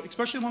 you know,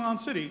 especially in Long Island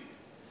City,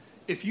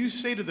 if you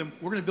say to them,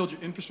 we're going to build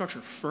your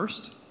infrastructure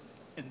first,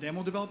 and then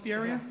we'll develop the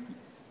area,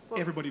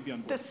 everybody would be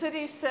on board. The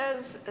city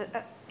says,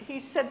 he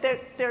said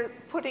that they're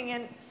putting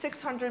in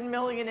 $600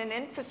 million in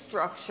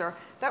infrastructure.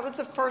 That was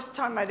the first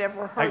time I'd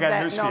ever heard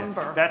that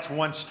number. That's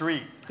one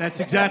street. That's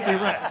exactly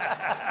right.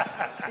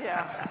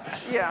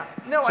 Yeah.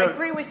 No, I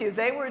agree with you.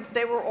 They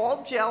were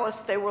all jealous.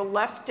 They were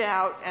left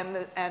out, and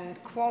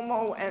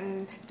Cuomo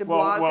and De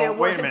Blasio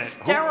were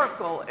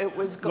hysterical. It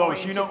was going.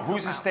 Lois, you know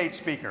who's the state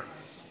speaker?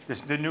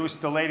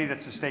 The lady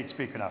that's the state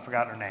speaker now. I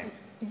forgot her name.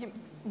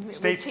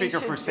 State Speaker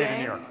for State of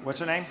New York. What's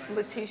her name?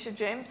 Letitia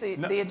James,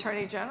 the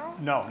Attorney General?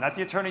 No, not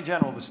the Attorney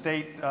General. The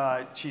state,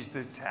 she's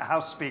the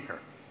House Speaker.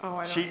 Oh,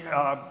 I don't know.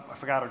 I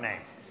forgot her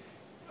name.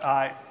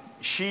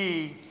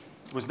 She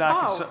was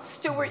not.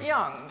 Stuart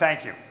Young.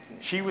 Thank you.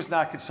 She was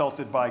not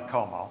consulted by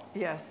Cuomo.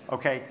 Yes.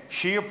 Okay.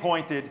 She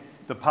appointed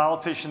the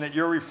politician that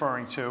you're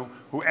referring to,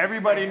 who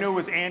everybody knew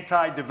was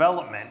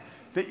anti-development.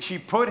 She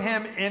put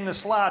him in the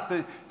slot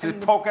to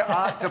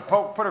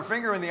put her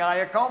finger in the eye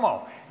of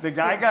Cuomo. The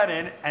guy got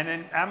in, and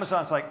then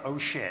Amazon's like, oh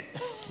shit,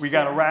 we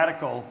got a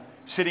radical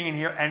sitting in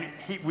here, and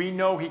we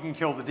know he can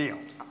kill the deal.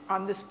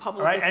 On this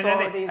public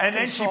authorities and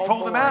then she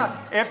pulled him out.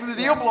 After the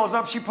deal blows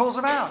up, she pulls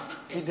him out.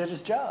 He did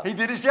his job. He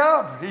did his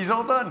job. He's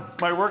all done.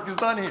 My work is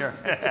done here.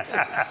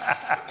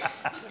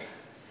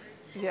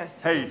 Yes.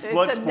 Hey, it's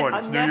blood sport.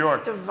 It's New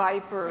York. A nest of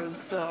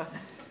vipers.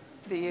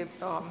 The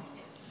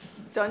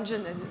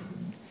dungeon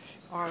and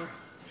our.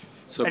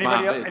 So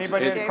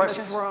anybody has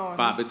questions?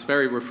 Bob, it's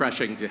very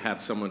refreshing to have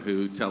someone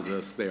who tells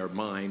us their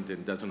mind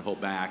and doesn't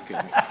hold back.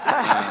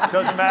 And,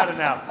 doesn't matter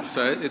now.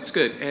 So it's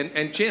good.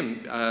 And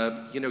Jim,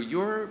 you know,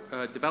 your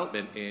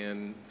development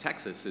in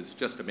Texas is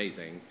just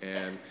amazing.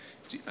 And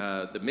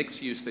the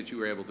mixed use that you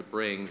were able to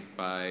bring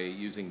by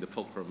using the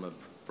fulcrum of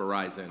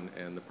Verizon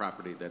and the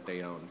property that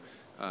they own,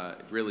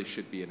 it really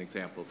should be an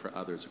example for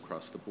others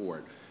across the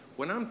board.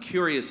 what I'm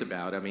curious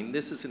about, I mean,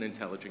 this is an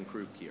intelligent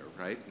group here,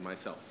 right?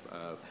 Myself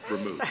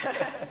removed.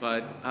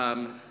 But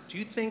do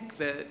you think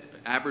that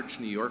average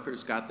New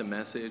Yorkers got the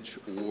message,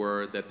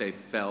 or that they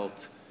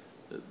felt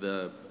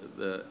the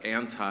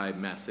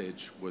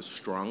anti-message was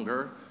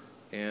stronger?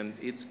 And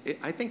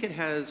I think it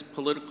has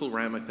political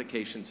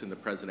ramifications in the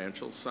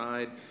presidential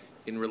side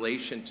in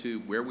relation to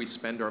where we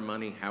spend our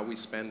money, how we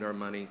spend our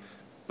money,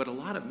 but a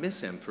lot of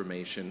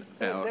misinformation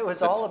about... It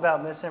was all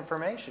about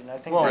misinformation. I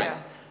think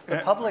the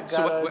public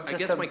got I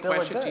guess my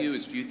question to you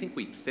is, do you think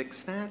we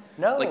fixed that?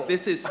 No. Like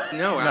this is,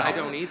 no, I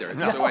don't either.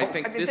 No. So I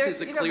think this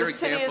is a clear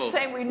example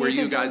where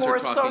you guys are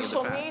talking in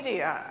the past.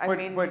 Media. I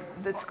mean,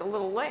 it's a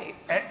little late.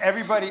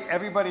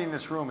 Everybody in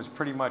this room is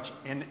pretty much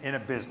in a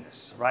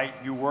business, right?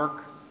 You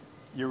work,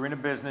 you're in a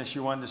business,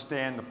 you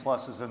understand the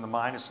pluses and the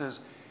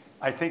minuses.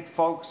 I think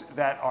folks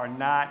that are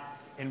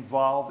not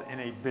involved in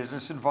a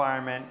business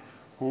environment,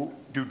 who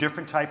do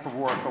different type of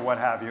work or what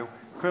have you,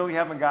 clearly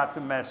haven't got the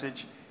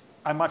message.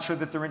 I'm not sure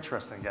that they're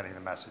interested in getting the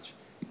message.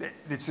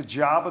 It's a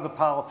job of the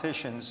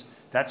politicians.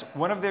 That's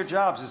one of their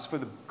jobs, is for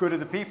the good of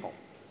the people,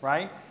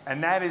 right?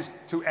 And that is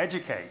to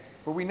educate.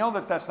 But we know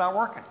that that's not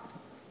working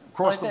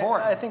across the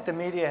board. I think the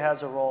media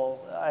has a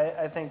role.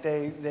 I think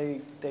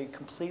they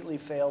completely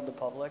failed the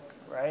public,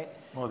 right?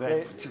 Well,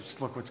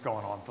 just look what's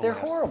going on. They're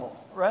horrible,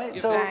 right?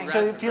 So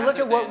if you look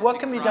at what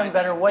can be done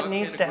better, what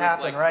needs to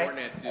happen, right?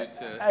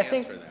 I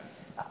think.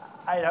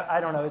 I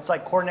don't know. It's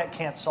like CoreNet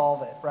can't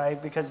solve it,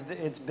 right? Because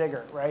it's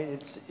bigger, right?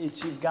 It's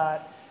you've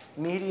got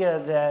media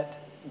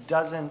that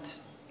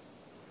doesn't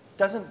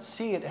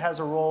see it has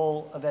a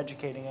role of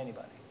educating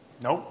anybody.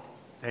 Nope.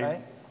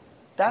 Right?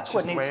 That's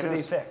what needs to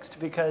be fixed,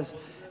 because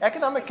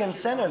economic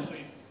incentives.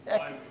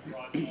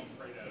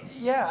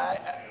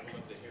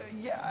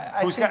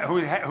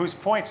 Whose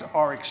points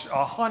are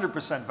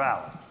 100%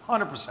 valid.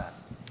 100%.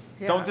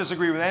 Yeah. Don't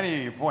disagree with any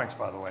of your points,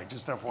 by the way.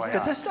 Just FYI.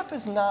 Because this stuff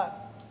is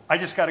not. I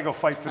just got to go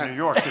fight for New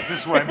York, because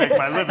this is where I make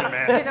my living,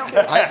 man.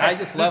 I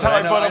just love this is how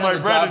I butter my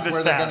bread in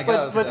this town.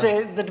 But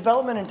the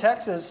development in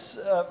Texas,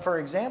 for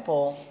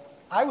example,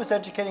 I was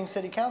educating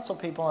city council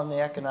people on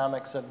the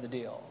economics of the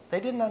deal. They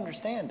didn't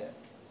understand it,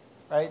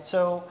 right?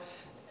 So,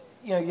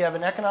 you have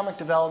an economic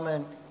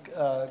development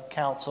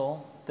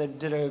council that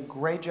did a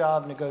great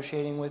job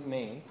negotiating with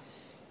me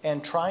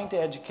and trying to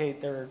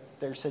educate their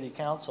city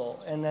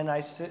council, and then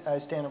I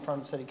stand in front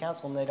of the city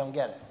council and they don't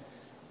get it.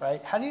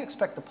 Right? How do you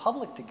expect the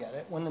public to get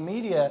it when the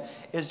media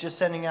is just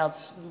sending out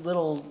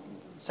little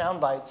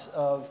sound bites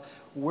of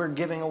we're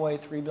giving away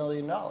 $3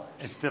 billion?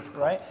 It's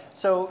difficult. Right?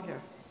 So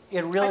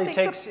it really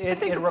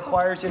it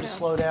requires you to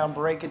slow down,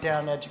 break it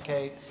down,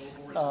 educate,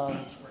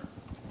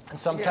 and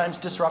sometimes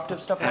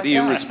disruptive stuff like that.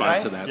 How do you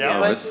respond to that,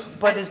 Lois?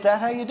 But is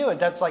that how you do it?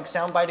 That's like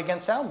soundbite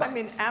against soundbite. I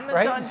mean,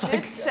 Amazon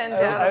did send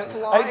out a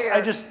flyer.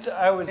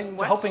 I was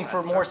hoping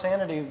for more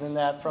sanity than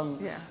that from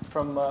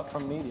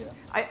media.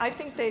 I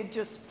think they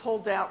just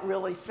pulled out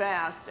really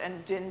fast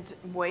and didn't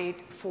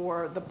wait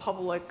for the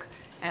public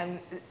and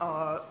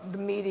the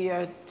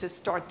media to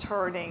start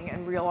turning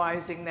and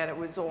realizing that it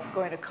was all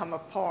going to come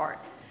apart.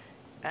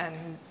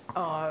 And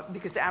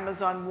because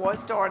Amazon was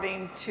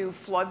starting to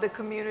flood the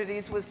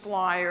communities with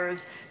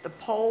flyers, the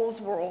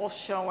polls were all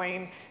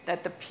showing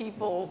that the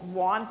people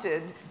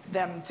wanted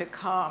them to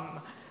come,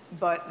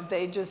 but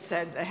they just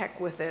said the heck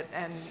with it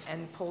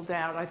and pulled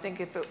out. I think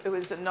if it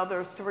was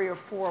another 3 or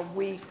 4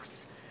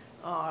 weeks,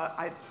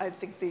 I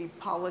think the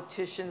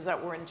politicians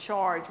that were in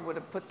charge would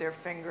have put their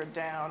finger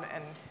down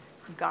and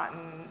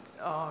gotten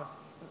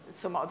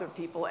some other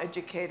people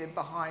educated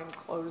behind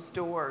closed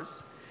doors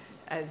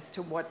as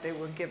to what they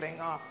were giving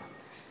up.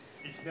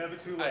 It's never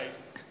too late.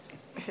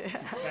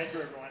 Thank you,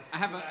 everyone. I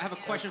have a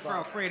question for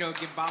Alfredo.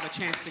 Give Bob a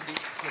chance to leave.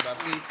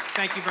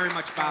 Thank you very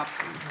much, Bob.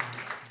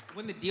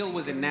 When the deal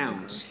was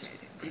announced,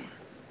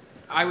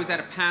 I was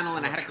at a panel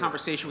and I had a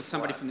conversation with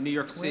somebody from the New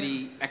York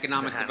City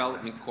Economic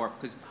Development Corp,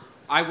 because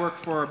I work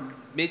for a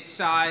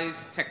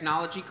mid-sized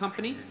technology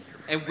company,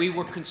 and we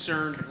were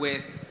concerned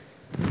with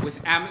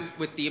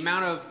the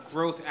amount of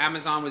growth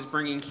Amazon was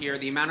bringing here,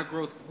 the amount of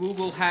growth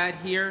Google had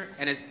here,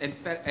 and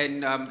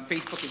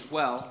Facebook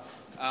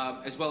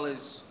as well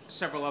as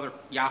several other,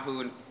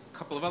 Yahoo and a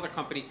couple of other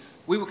companies.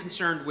 We were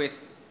concerned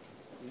with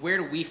where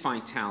do we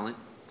find talent,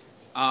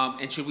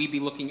 and should we be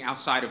looking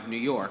outside of New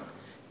York?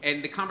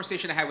 And the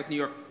conversation I had with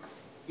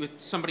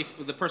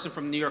the person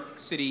from New York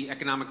City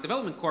Economic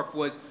Development Corp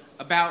was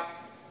about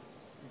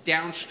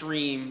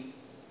downstream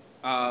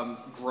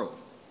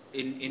growth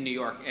in New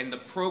York, and the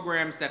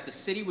programs that the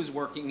city was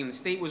working and the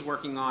state was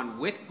working on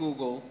with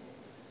Google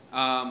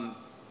and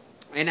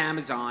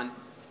Amazon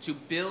to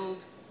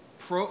build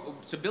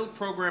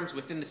programs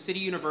within the city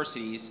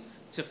universities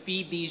to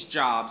feed these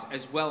jobs,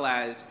 as well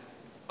as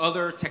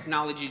other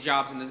technology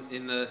jobs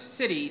in the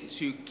city,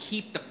 to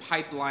keep the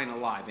pipeline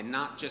alive and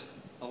not just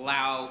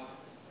allow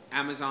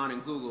Amazon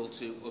and Google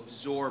to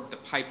absorb the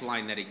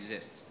pipeline that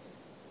exists.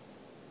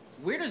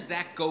 Where does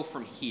that go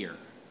from here?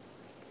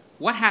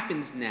 What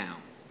happens now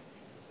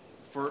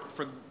for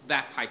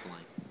that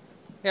pipeline?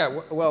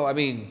 Yeah, well, I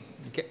mean,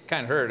 you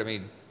kind of heard. I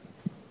mean,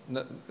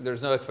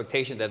 there's no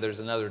expectation that there's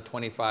another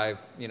 25,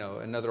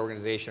 another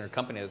organization or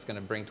company that's going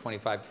to bring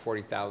 25 to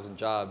 40,000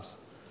 jobs,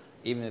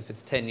 even if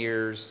it's 10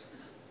 years.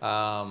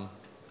 I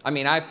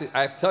have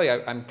to tell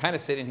you, I'm kind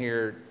of sitting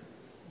here,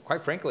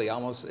 quite frankly,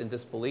 almost in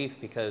disbelief,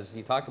 because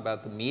you talk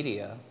about the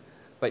media,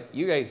 but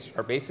you guys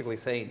are basically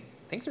saying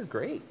things are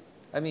great.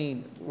 I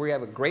mean, we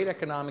have a great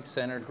economic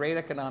center, great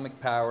economic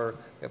power.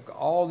 We have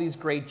all these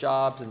great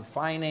jobs in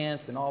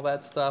finance and all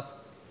that stuff.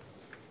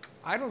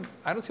 I don't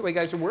see why you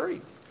guys are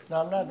worried.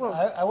 No, I'm not.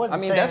 I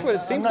wasn't saying. That's what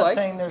it seems I'm not like.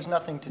 saying there's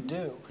nothing to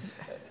do.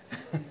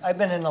 I've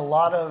been in a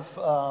lot of.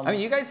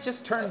 you guys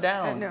just turned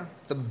down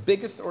the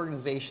biggest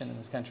organization in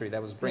this country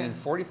that was bringing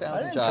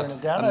 40,000 jobs. Turn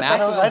it down. A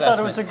massive I thought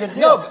it was a good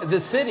deal. No, the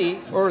city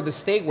or the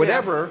state,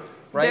 whatever,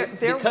 right?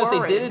 They're because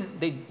worried.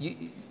 they did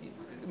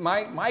it.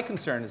 My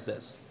concern is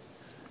this: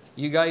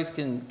 you guys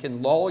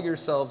can lull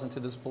yourselves into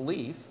this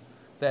belief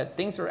that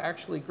things are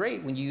actually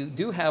great when you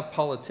do have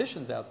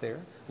politicians out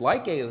there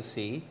like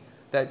AOC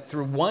that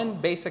through one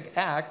basic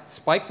act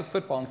spikes a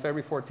football on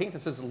February 14th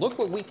and says, look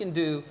what we can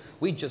do.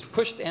 We just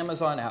pushed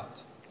Amazon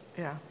out.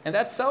 Yeah. And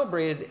that's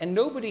celebrated, and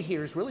nobody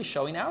here is really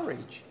showing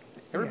outrage.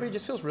 Everybody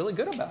just feels really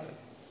good about it.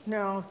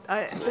 No,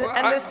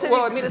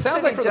 it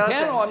sounds like from the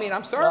panel,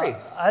 I'm sorry.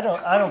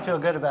 Well, I don't feel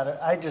good about it.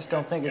 I just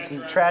don't think it's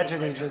a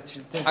tragedy that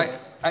you think it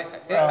is.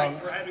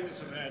 We're having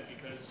this event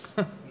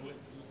because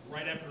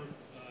right after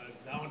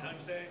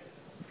Valentine's Day,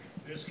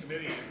 this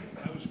committee,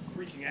 I was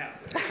freaking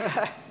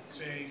out,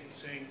 saying,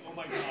 oh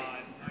my God,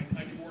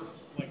 I do work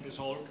like this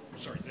all over,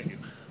 sorry, thank you.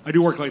 I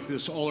do work like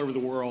this all over the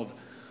world.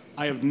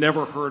 I have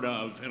never heard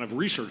of, and I've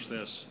researched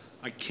this,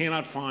 I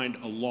cannot find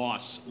a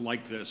loss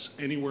like this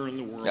anywhere in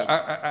the world.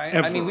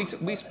 Ever.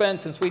 We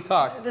spent, since we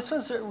talked. This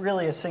was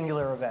really a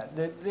singular event.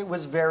 It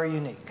was very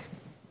unique,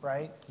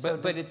 right?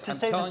 But it's to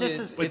say that this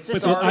is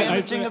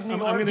damaging of New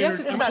York. Yes,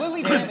 it's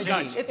completely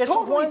damaging. It's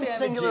totally one damaging.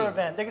 singular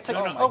event. They could say,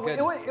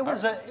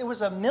 it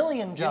was a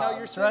million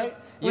jobs, right?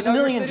 It was a a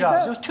million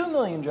jobs. best. It was 2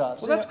 million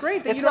jobs. Well, that's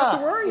great. Then It's you don't not.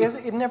 have to worry.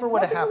 It never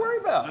would have happened.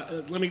 Nothing to worry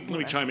about. Let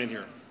me chime in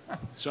here.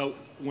 So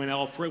when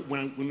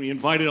we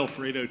invited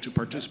Alfredo to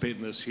participate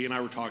in this, he and I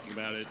were talking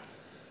about it,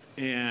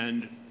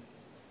 and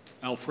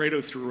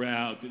Alfredo threw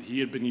out that he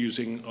had been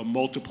using a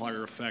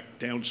multiplier effect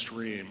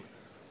downstream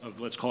of,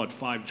 let's call it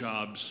 5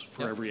 jobs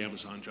for every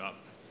Amazon job.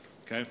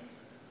 Okay?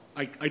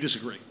 I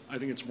disagree. I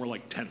think it's more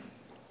like 10.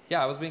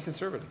 Yeah, I was being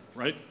conservative.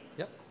 Right?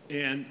 Yep.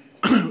 And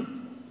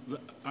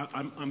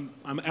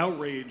I'm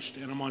outraged,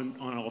 and I'm on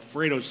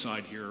Alfredo's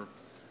side here,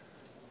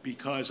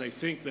 because I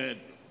think that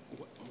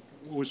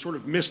what was sort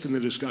of missed in the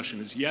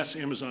discussion is, yes,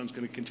 Amazon's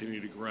going to continue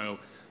to grow.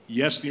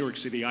 Yes, New York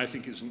City, I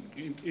think,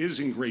 is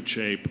in great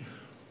shape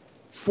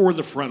for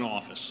the front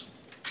office,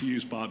 to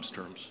use Bob's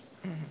terms.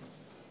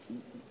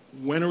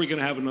 Mm-hmm. When are we going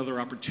to have another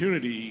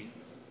opportunity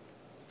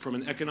from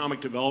an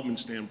economic development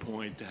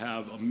standpoint to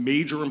have a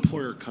major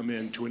employer come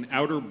in to an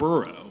outer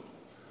borough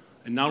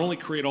and not only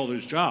create all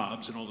those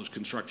jobs and all those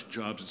construction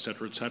jobs, et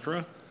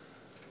cetera,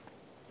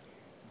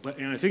 but,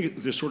 and I think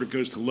this sort of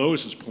goes to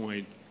Lois's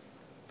point,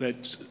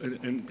 that,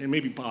 and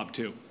maybe Bob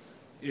too,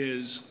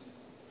 is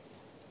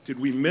did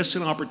we miss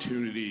an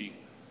opportunity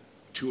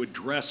to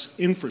address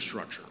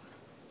infrastructure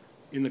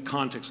in the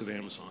context of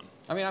Amazon?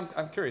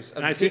 I'm curious.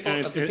 And I think,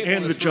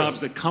 and the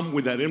jobs that come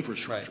with that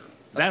infrastructure. Right.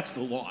 That's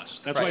the loss.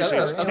 That's why I say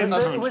it's 10 times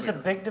bigger. It was a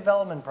big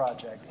development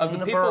project in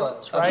the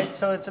boroughs, right?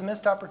 So it's a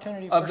missed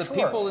opportunity for sure. Of the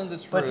people in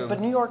this room. But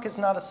New York is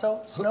not a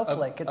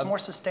snowflake. It's more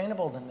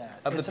sustainable than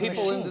that. Of the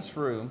people in this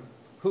room,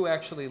 who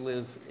actually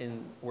lives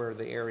in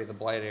the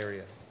blighted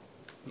area?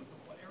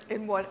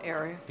 In what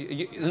area?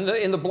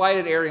 In the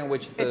blighted area in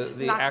which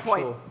the not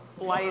actual quite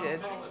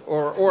blighted.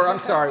 Or I'm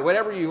sorry,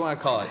 whatever you want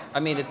to call it. I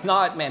mean, it's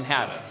not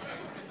Manhattan.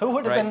 Who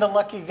would have been the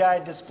lucky guy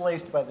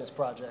displaced by this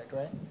project,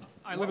 right?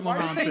 I live in Long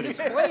Island City.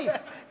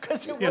 Displaced?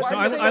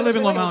 I live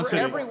in Long Island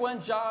City. For every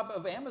one job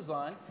of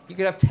Amazon, you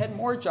could have 10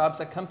 more jobs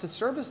that come to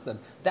service them.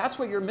 That's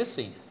what you're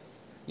missing.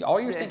 All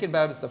you're thinking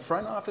about is the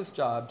front office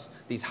jobs,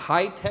 these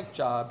high-tech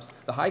jobs,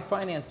 the high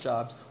finance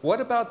jobs. What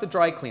about the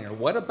dry cleaner?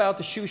 What about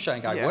the shoe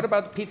shine guy? What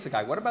about the pizza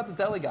guy? What about the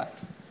deli guy?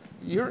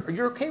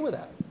 You're okay with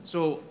that?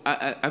 So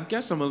I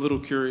guess I'm a little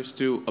curious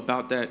too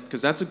about that,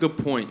 because that's a good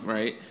point,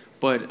 right?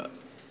 But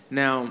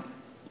now,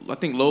 I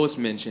think Lois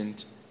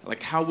mentioned,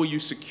 like, how will you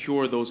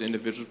secure those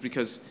individuals?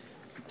 Because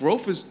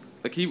growth is,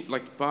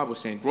 like Bob was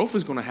saying, growth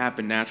is going to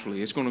happen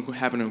naturally. It's going to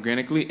happen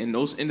organically, and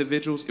those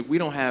individuals, if we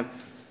don't have,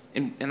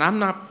 and I'm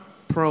not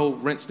pro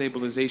rent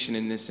stabilization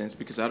in this sense,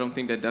 because I don't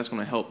think that that's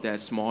going to help that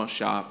small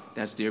shop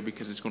that's there,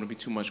 because it's going to be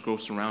too much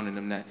growth surrounding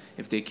them that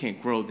if they can't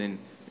grow, then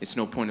it's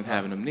no point of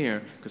having them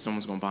near, because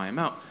someone's going to buy them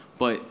out.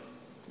 But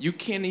you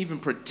can't even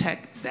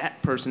protect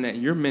that person that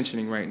you're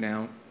mentioning right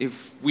now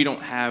if we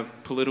don't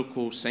have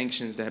political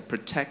sanctions that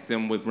protect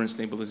them with rent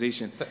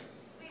stabilization.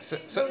 So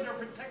they're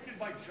protected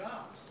by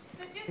jobs.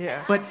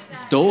 Yeah. But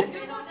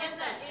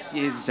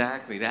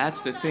exactly,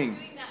 that's the thing.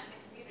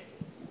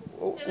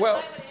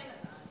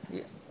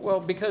 Well,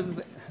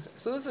 because,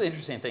 so this is an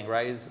interesting thing,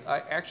 right, is I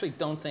actually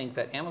don't think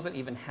that Amazon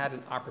even had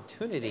an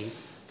opportunity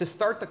to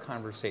start the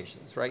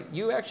conversations, right?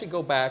 You actually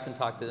go back and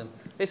talk to them.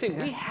 They say,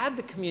 we had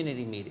the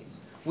community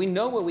meetings. We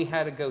know what we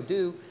had to go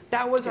do.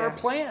 That was our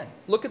plan.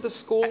 Look at the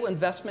school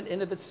investment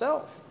in of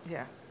itself.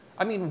 Yeah.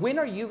 I mean, when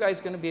are you guys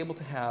going to be able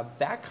to have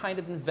that kind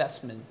of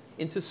investment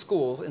into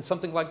schools in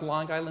something like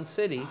Long Island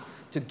City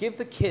to give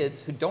the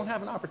kids who don't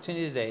have an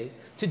opportunity today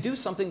to do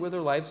something with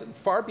their lives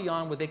far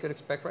beyond what they could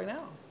expect right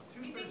now?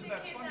 Two-thirds of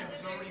that funding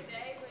was already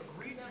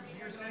agreed to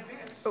years in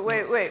advance. But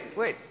wait,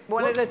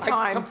 one Look, at a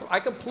time.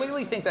 I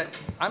completely think that,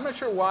 I'm not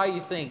sure why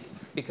you think,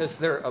 because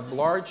they're a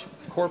large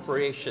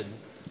corporation,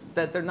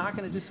 that they're not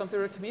going to do something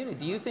in the community.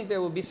 Do you think they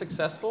will be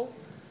successful?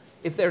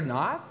 If they're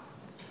not,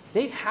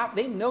 they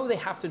know they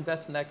have to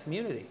invest in that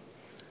community.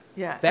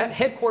 Yeah. That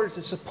headquarters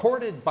is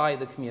supported by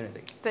the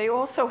community. They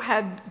also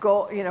had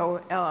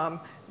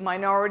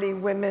minority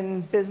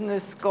women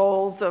business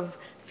goals of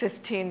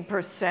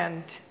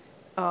 15%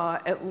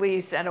 at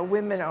least, and a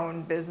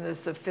women-owned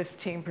business of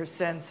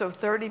 15%. So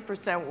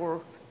 30% were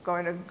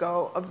going to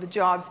go of the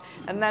jobs,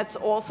 and that's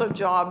also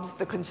jobs,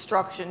 the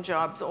construction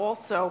jobs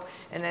also,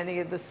 and any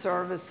of the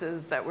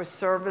services that were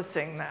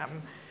servicing them.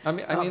 I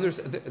mean,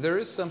 there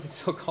is something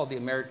so-called the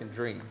American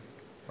dream,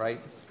 right?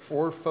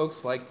 For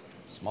folks like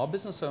small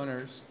business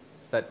owners,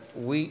 that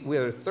we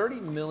are 30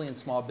 million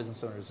small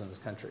business owners in this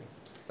country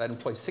that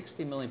employ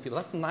 60 million people.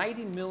 That's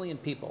 90 million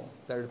people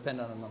that are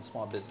dependent on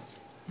small business.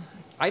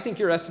 I think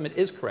your estimate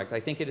is correct. I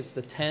think it is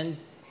the 10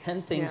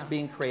 things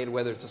being created,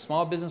 whether it's a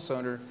small business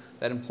owner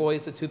that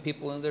employs the 2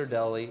 people in their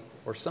deli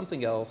or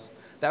something else,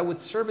 that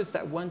would service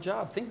that one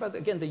job. Think about,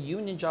 again, the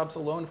union jobs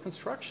alone of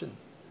construction,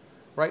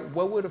 right?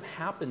 What would have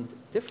happened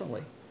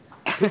differently?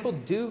 People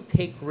do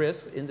take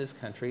risks in this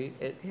country,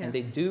 and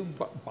they do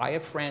buy a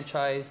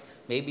franchise.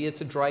 Maybe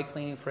it's a dry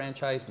cleaning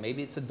franchise.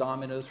 Maybe it's a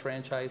Domino's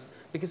franchise,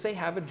 because they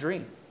have a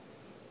dream,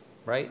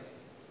 right?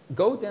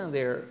 Go down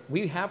there.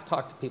 We have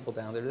talked to people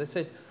down there. They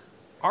said,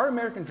 our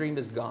American dream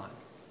is gone.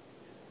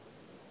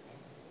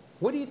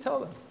 What do you tell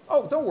them?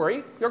 Oh, don't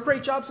worry. There are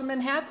great jobs in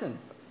Manhattan.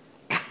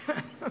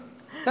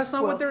 That's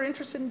not what they're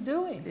interested in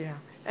doing. Yeah.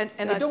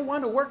 And they don't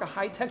want to work a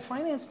high-tech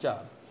finance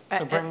job.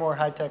 So bring more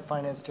high-tech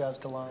finance jobs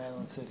to Long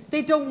Island City.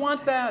 They don't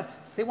want that.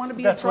 They want to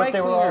be That's a dry what they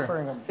cleaner. were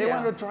offering them. They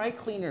want a dry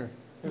cleaner.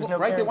 There's no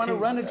right? They want to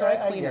run a dry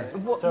guarantee.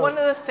 cleaner. So one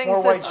of the things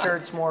more that- white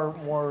shirts, more.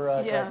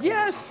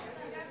 Yes.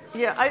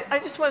 Yeah, I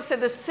just want to say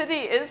the city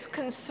is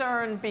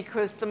concerned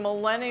because the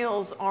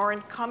millennials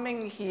aren't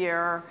coming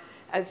here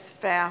as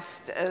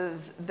fast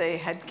as they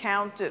had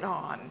counted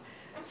on.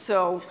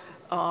 So,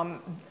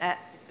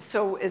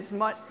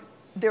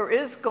 there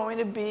is going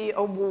to be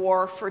a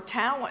war for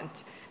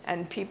talent,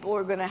 and people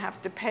are going to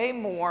have to pay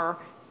more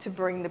to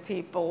bring the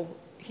people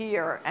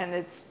here, and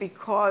it's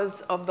because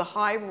of the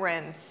high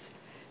rents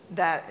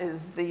that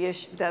is the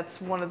issue.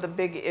 That's one of the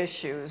big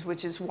issues,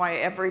 which is why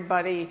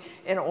everybody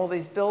in all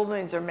these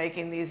buildings are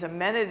making these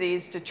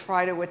amenities to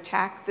try to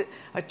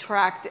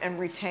attract and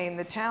retain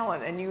the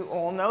talent. And you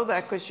all know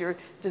that because you're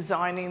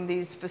designing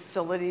these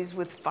facilities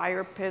with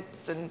fire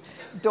pits and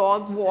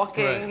dog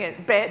walking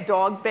and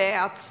dog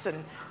baths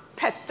and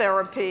pet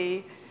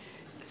therapy.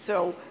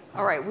 So,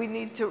 all right,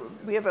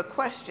 we have a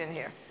question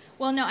here.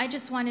 Well, no, I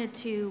just wanted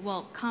to,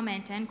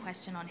 comment and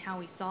question on how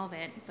we solve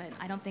it, but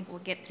I don't think we'll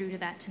get through to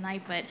that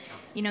tonight. But,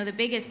 the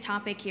biggest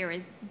topic here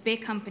is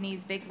big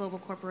companies, big global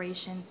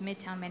corporations,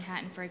 Midtown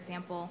Manhattan, for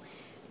example,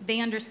 they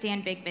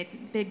understand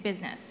big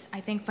business.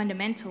 I think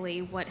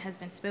fundamentally what has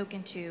been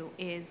spoken to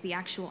is the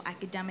actual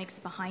academics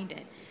behind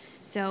it.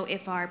 So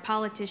if our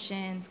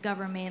politicians,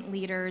 government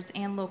leaders,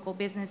 and local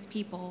business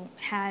people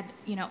had,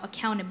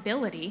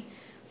 accountability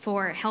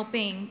for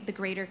helping the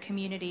greater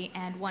community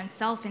and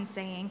oneself in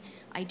saying,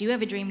 I do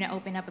have a dream to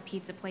open up a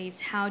pizza place,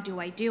 how do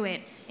I do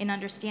it? And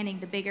understanding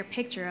the bigger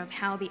picture of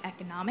how the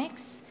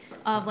economics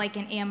of like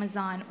an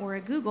Amazon or a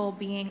Google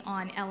being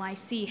on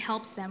LIC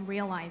helps them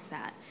realize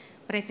that.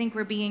 But I think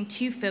we're being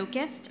too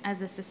focused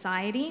as a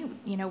society.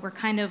 We're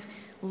kind of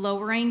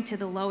lowering to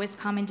the lowest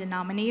common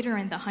denominator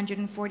in the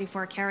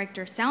 144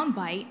 character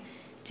soundbite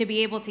to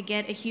be able to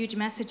get a huge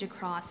message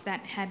across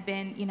that had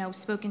been,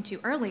 spoken to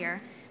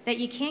earlier, that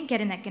you can't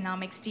get an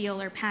economics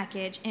deal or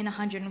package in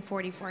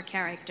 144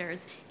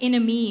 characters, in a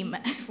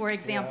meme, for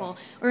example,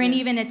 or in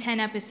even a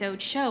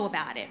 10-episode show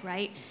about it,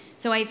 right?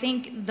 So I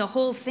think the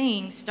whole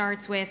thing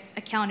starts with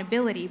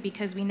accountability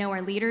because we know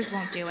our leaders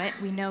won't do it.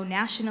 We know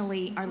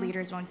nationally our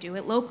leaders won't do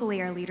it.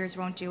 Locally our leaders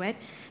won't do it.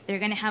 They're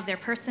going to have their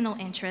personal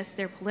interest,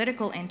 their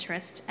political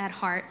interest at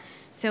heart.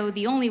 So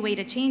the only way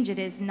to change it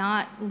is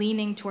not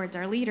leaning towards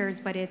our leaders,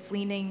 but it's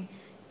leaning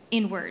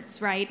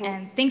inwards, right?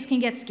 And things can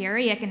get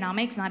scary,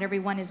 economics, not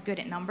everyone is good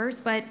at numbers,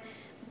 but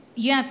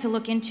you have to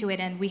look into it,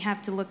 and we have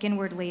to look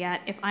inwardly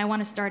at, if I want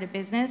to start a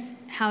business,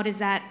 how does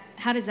that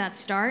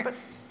start?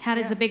 How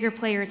does the bigger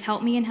players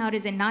help me, and how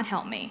does it not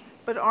help me?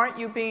 But aren't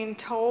you being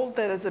told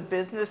that as a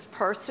business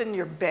person,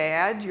 you're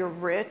bad, you're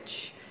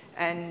rich,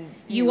 And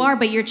you are,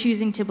 but you're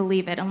choosing to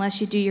believe it unless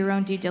you do your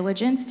own due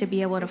diligence to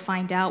be able to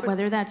find out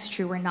whether that's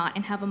true or not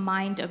and have a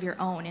mind of your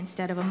own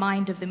instead of a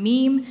mind of the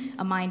meme,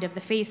 a mind of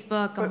the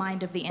Facebook, a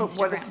mind of the Instagram.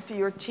 But what if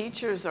your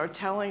teachers are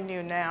telling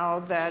you now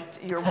that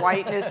your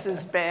whiteness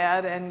is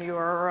bad and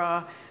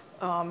your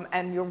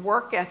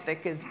work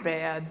ethic is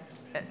bad?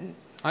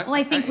 Well,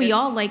 I think we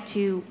all like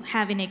to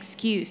have an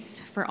excuse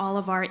for all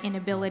of our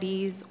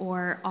inabilities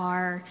or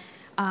our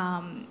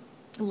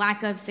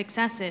lack of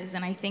successes,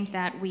 and I think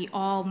that we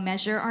all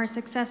measure our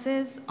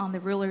successes on the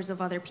rulers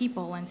of other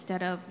people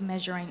instead of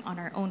measuring on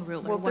our own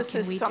ruler. Well, what this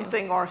can is we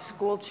something do? Our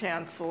school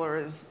chancellor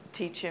is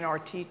teaching our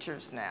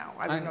teachers now.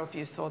 I don't know if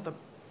you saw the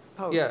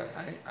post. Yeah,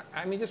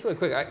 I mean, just really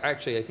quick, I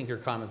think your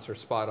comments are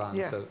spot on,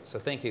 Yeah. so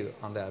thank you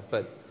on that.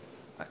 But,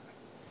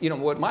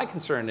 what my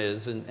concern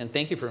is, and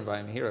thank you for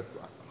inviting me here,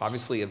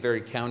 obviously a very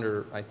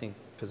counter, I think,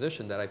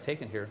 position that I've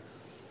taken here,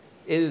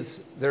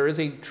 is there is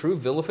a true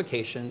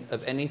vilification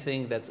of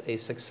anything that's a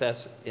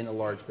success in a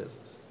large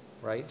business,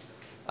 right?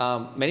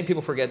 Many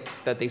people forget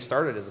that they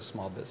started as a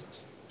small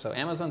business. So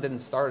Amazon didn't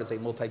start as a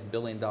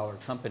multi-billion-dollar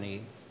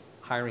company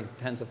hiring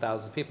tens of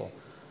thousands of people.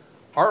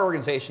 Our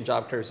organization,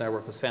 Job Creators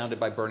Network, was founded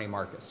by Bernie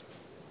Marcus.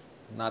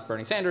 Not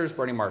Bernie Sanders,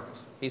 Bernie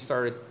Marcus. He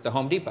started the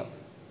Home Depot.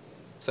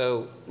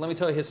 So let me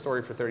tell you his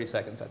story for 30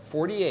 seconds. At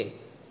 48,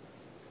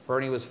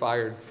 Bernie was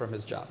fired from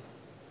his job.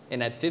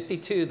 And at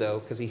 52, though,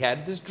 because he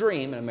had this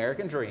dream, an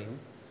American dream,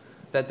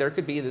 that there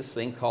could be this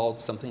thing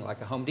called something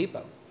like a Home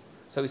Depot.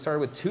 So he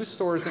started with 2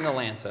 stores in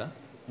Atlanta.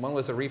 One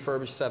was a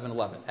refurbished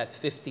 7-Eleven at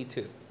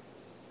 52.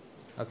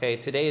 Okay,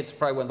 today it's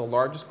probably one of the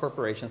largest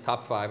corporations,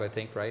 top 5, I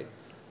think, right?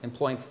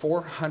 Employing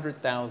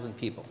 400,000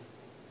 people,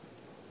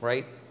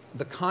 right?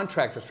 The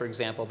contractors, for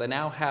example, they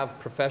now have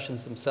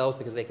professions themselves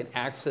because they can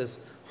access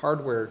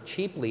hardware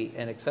cheaply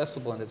and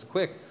accessible and it's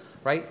quick.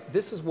 Right?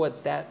 This is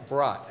what that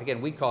brought.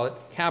 Again, we call it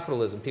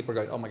capitalism. People are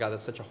going, oh my God,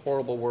 that's such a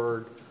horrible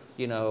word.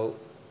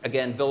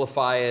 Again,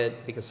 vilify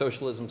it because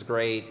socialism's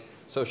great.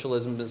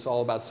 Socialism is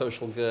all about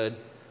social good.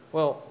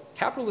 Well,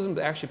 capitalism is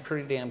actually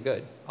pretty damn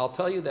good. I'll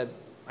tell you that,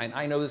 and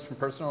I know this from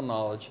personal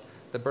knowledge,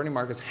 that Bernie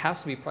Marcus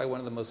has to be probably one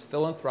of the most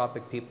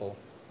philanthropic people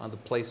on the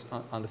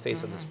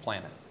face of this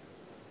planet.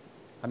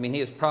 I mean,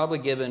 he has probably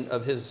given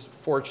of his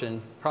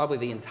fortune, probably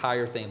the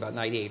entire thing, about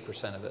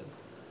 98% of it,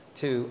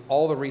 to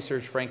all the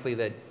research, frankly,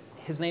 that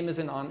his name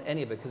isn't on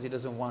any of it because he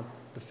doesn't want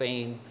the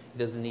fame, he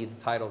doesn't need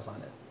the titles on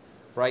it,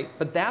 right?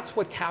 But that's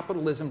what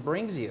capitalism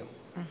brings you.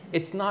 Mm-hmm.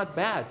 It's not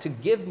bad. To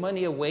give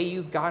money away,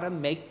 you gotta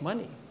make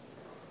money.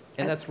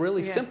 And that's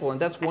really simple. And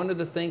that's one of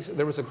the things,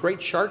 there was a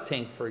great Shark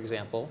Tank, for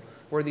example,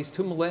 where these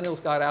 2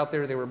 millennials got out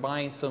there, they were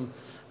buying some,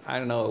 I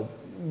don't know,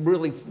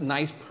 really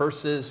nice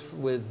purses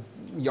with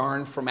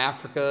yarn from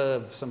Africa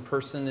of some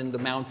person in the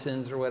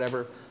mountains or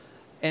whatever.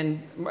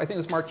 And I think it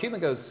was Mark Cuban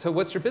goes, so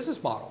what's your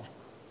business model?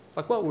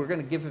 Like, well, we're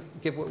going to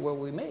give what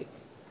we make.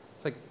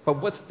 It's like,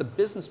 but what's the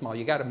business model?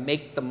 You got to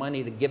make the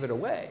money to give it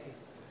away.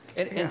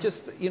 And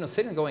just,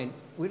 sitting and going,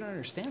 we don't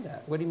understand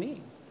that. What do you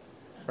mean?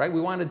 Right? We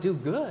want to do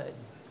good,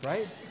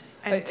 right?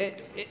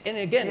 And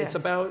again, it's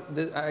about,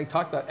 I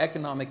talked about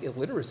economic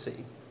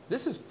illiteracy.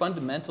 This is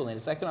fundamental, and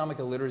it's economic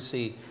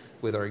illiteracy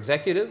with our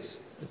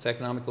executives. It's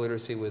economic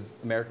illiteracy with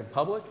American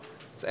public.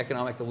 It's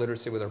economic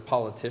illiteracy with our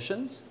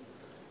politicians.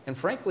 And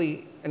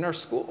frankly, in our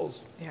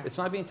schools, it's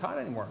not being taught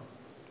anymore.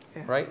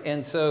 Yeah. Right?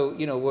 And so,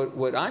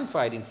 what I'm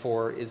fighting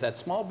for is that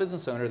small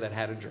business owner that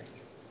had a dream.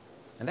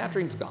 And that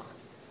dream's gone.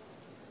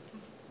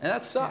 And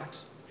that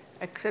sucks.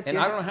 Yeah. And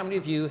I don't know how many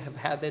of you have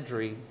had that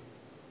dream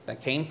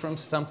that came from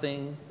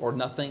something or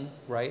nothing,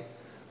 right?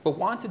 But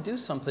want to do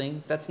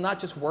something that's not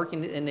just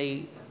working in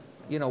a,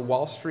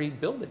 Wall Street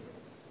building.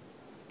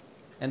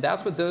 And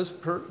that's what those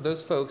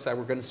folks that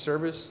were going to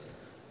service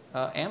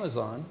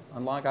Amazon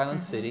on Long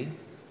Island City,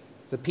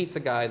 the pizza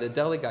guy, the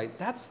deli guy,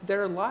 that's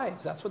their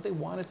lives. That's what they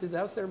wanted to do.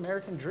 That was their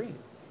American dream.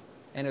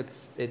 And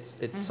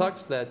it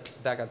sucks that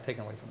got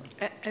taken away from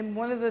them. And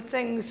one of the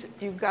things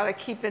you've got to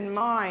keep in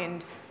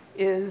mind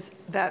is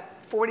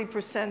that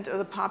 40% of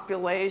the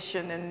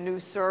population in a new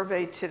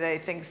survey today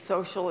thinks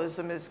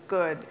socialism is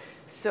good.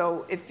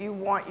 So if you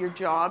want your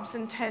jobs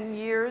in 10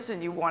 years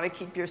and you want to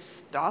keep your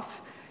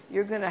stuff,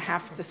 you're going to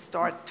have to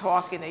start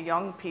talking to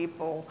young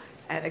people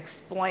and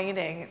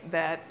explaining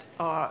that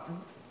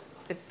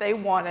if they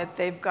want it,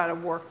 they've got to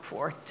work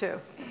for it too.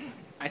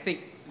 I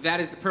think that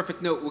is the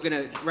perfect note. We're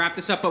going to wrap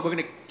this up, but we're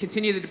going to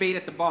continue the debate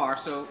at the bar.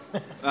 So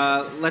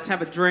let's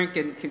have a drink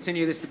and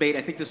continue this debate.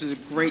 I think this was a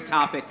great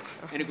topic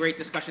and a great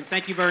discussion.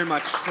 Thank you very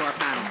much to our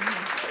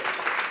panel.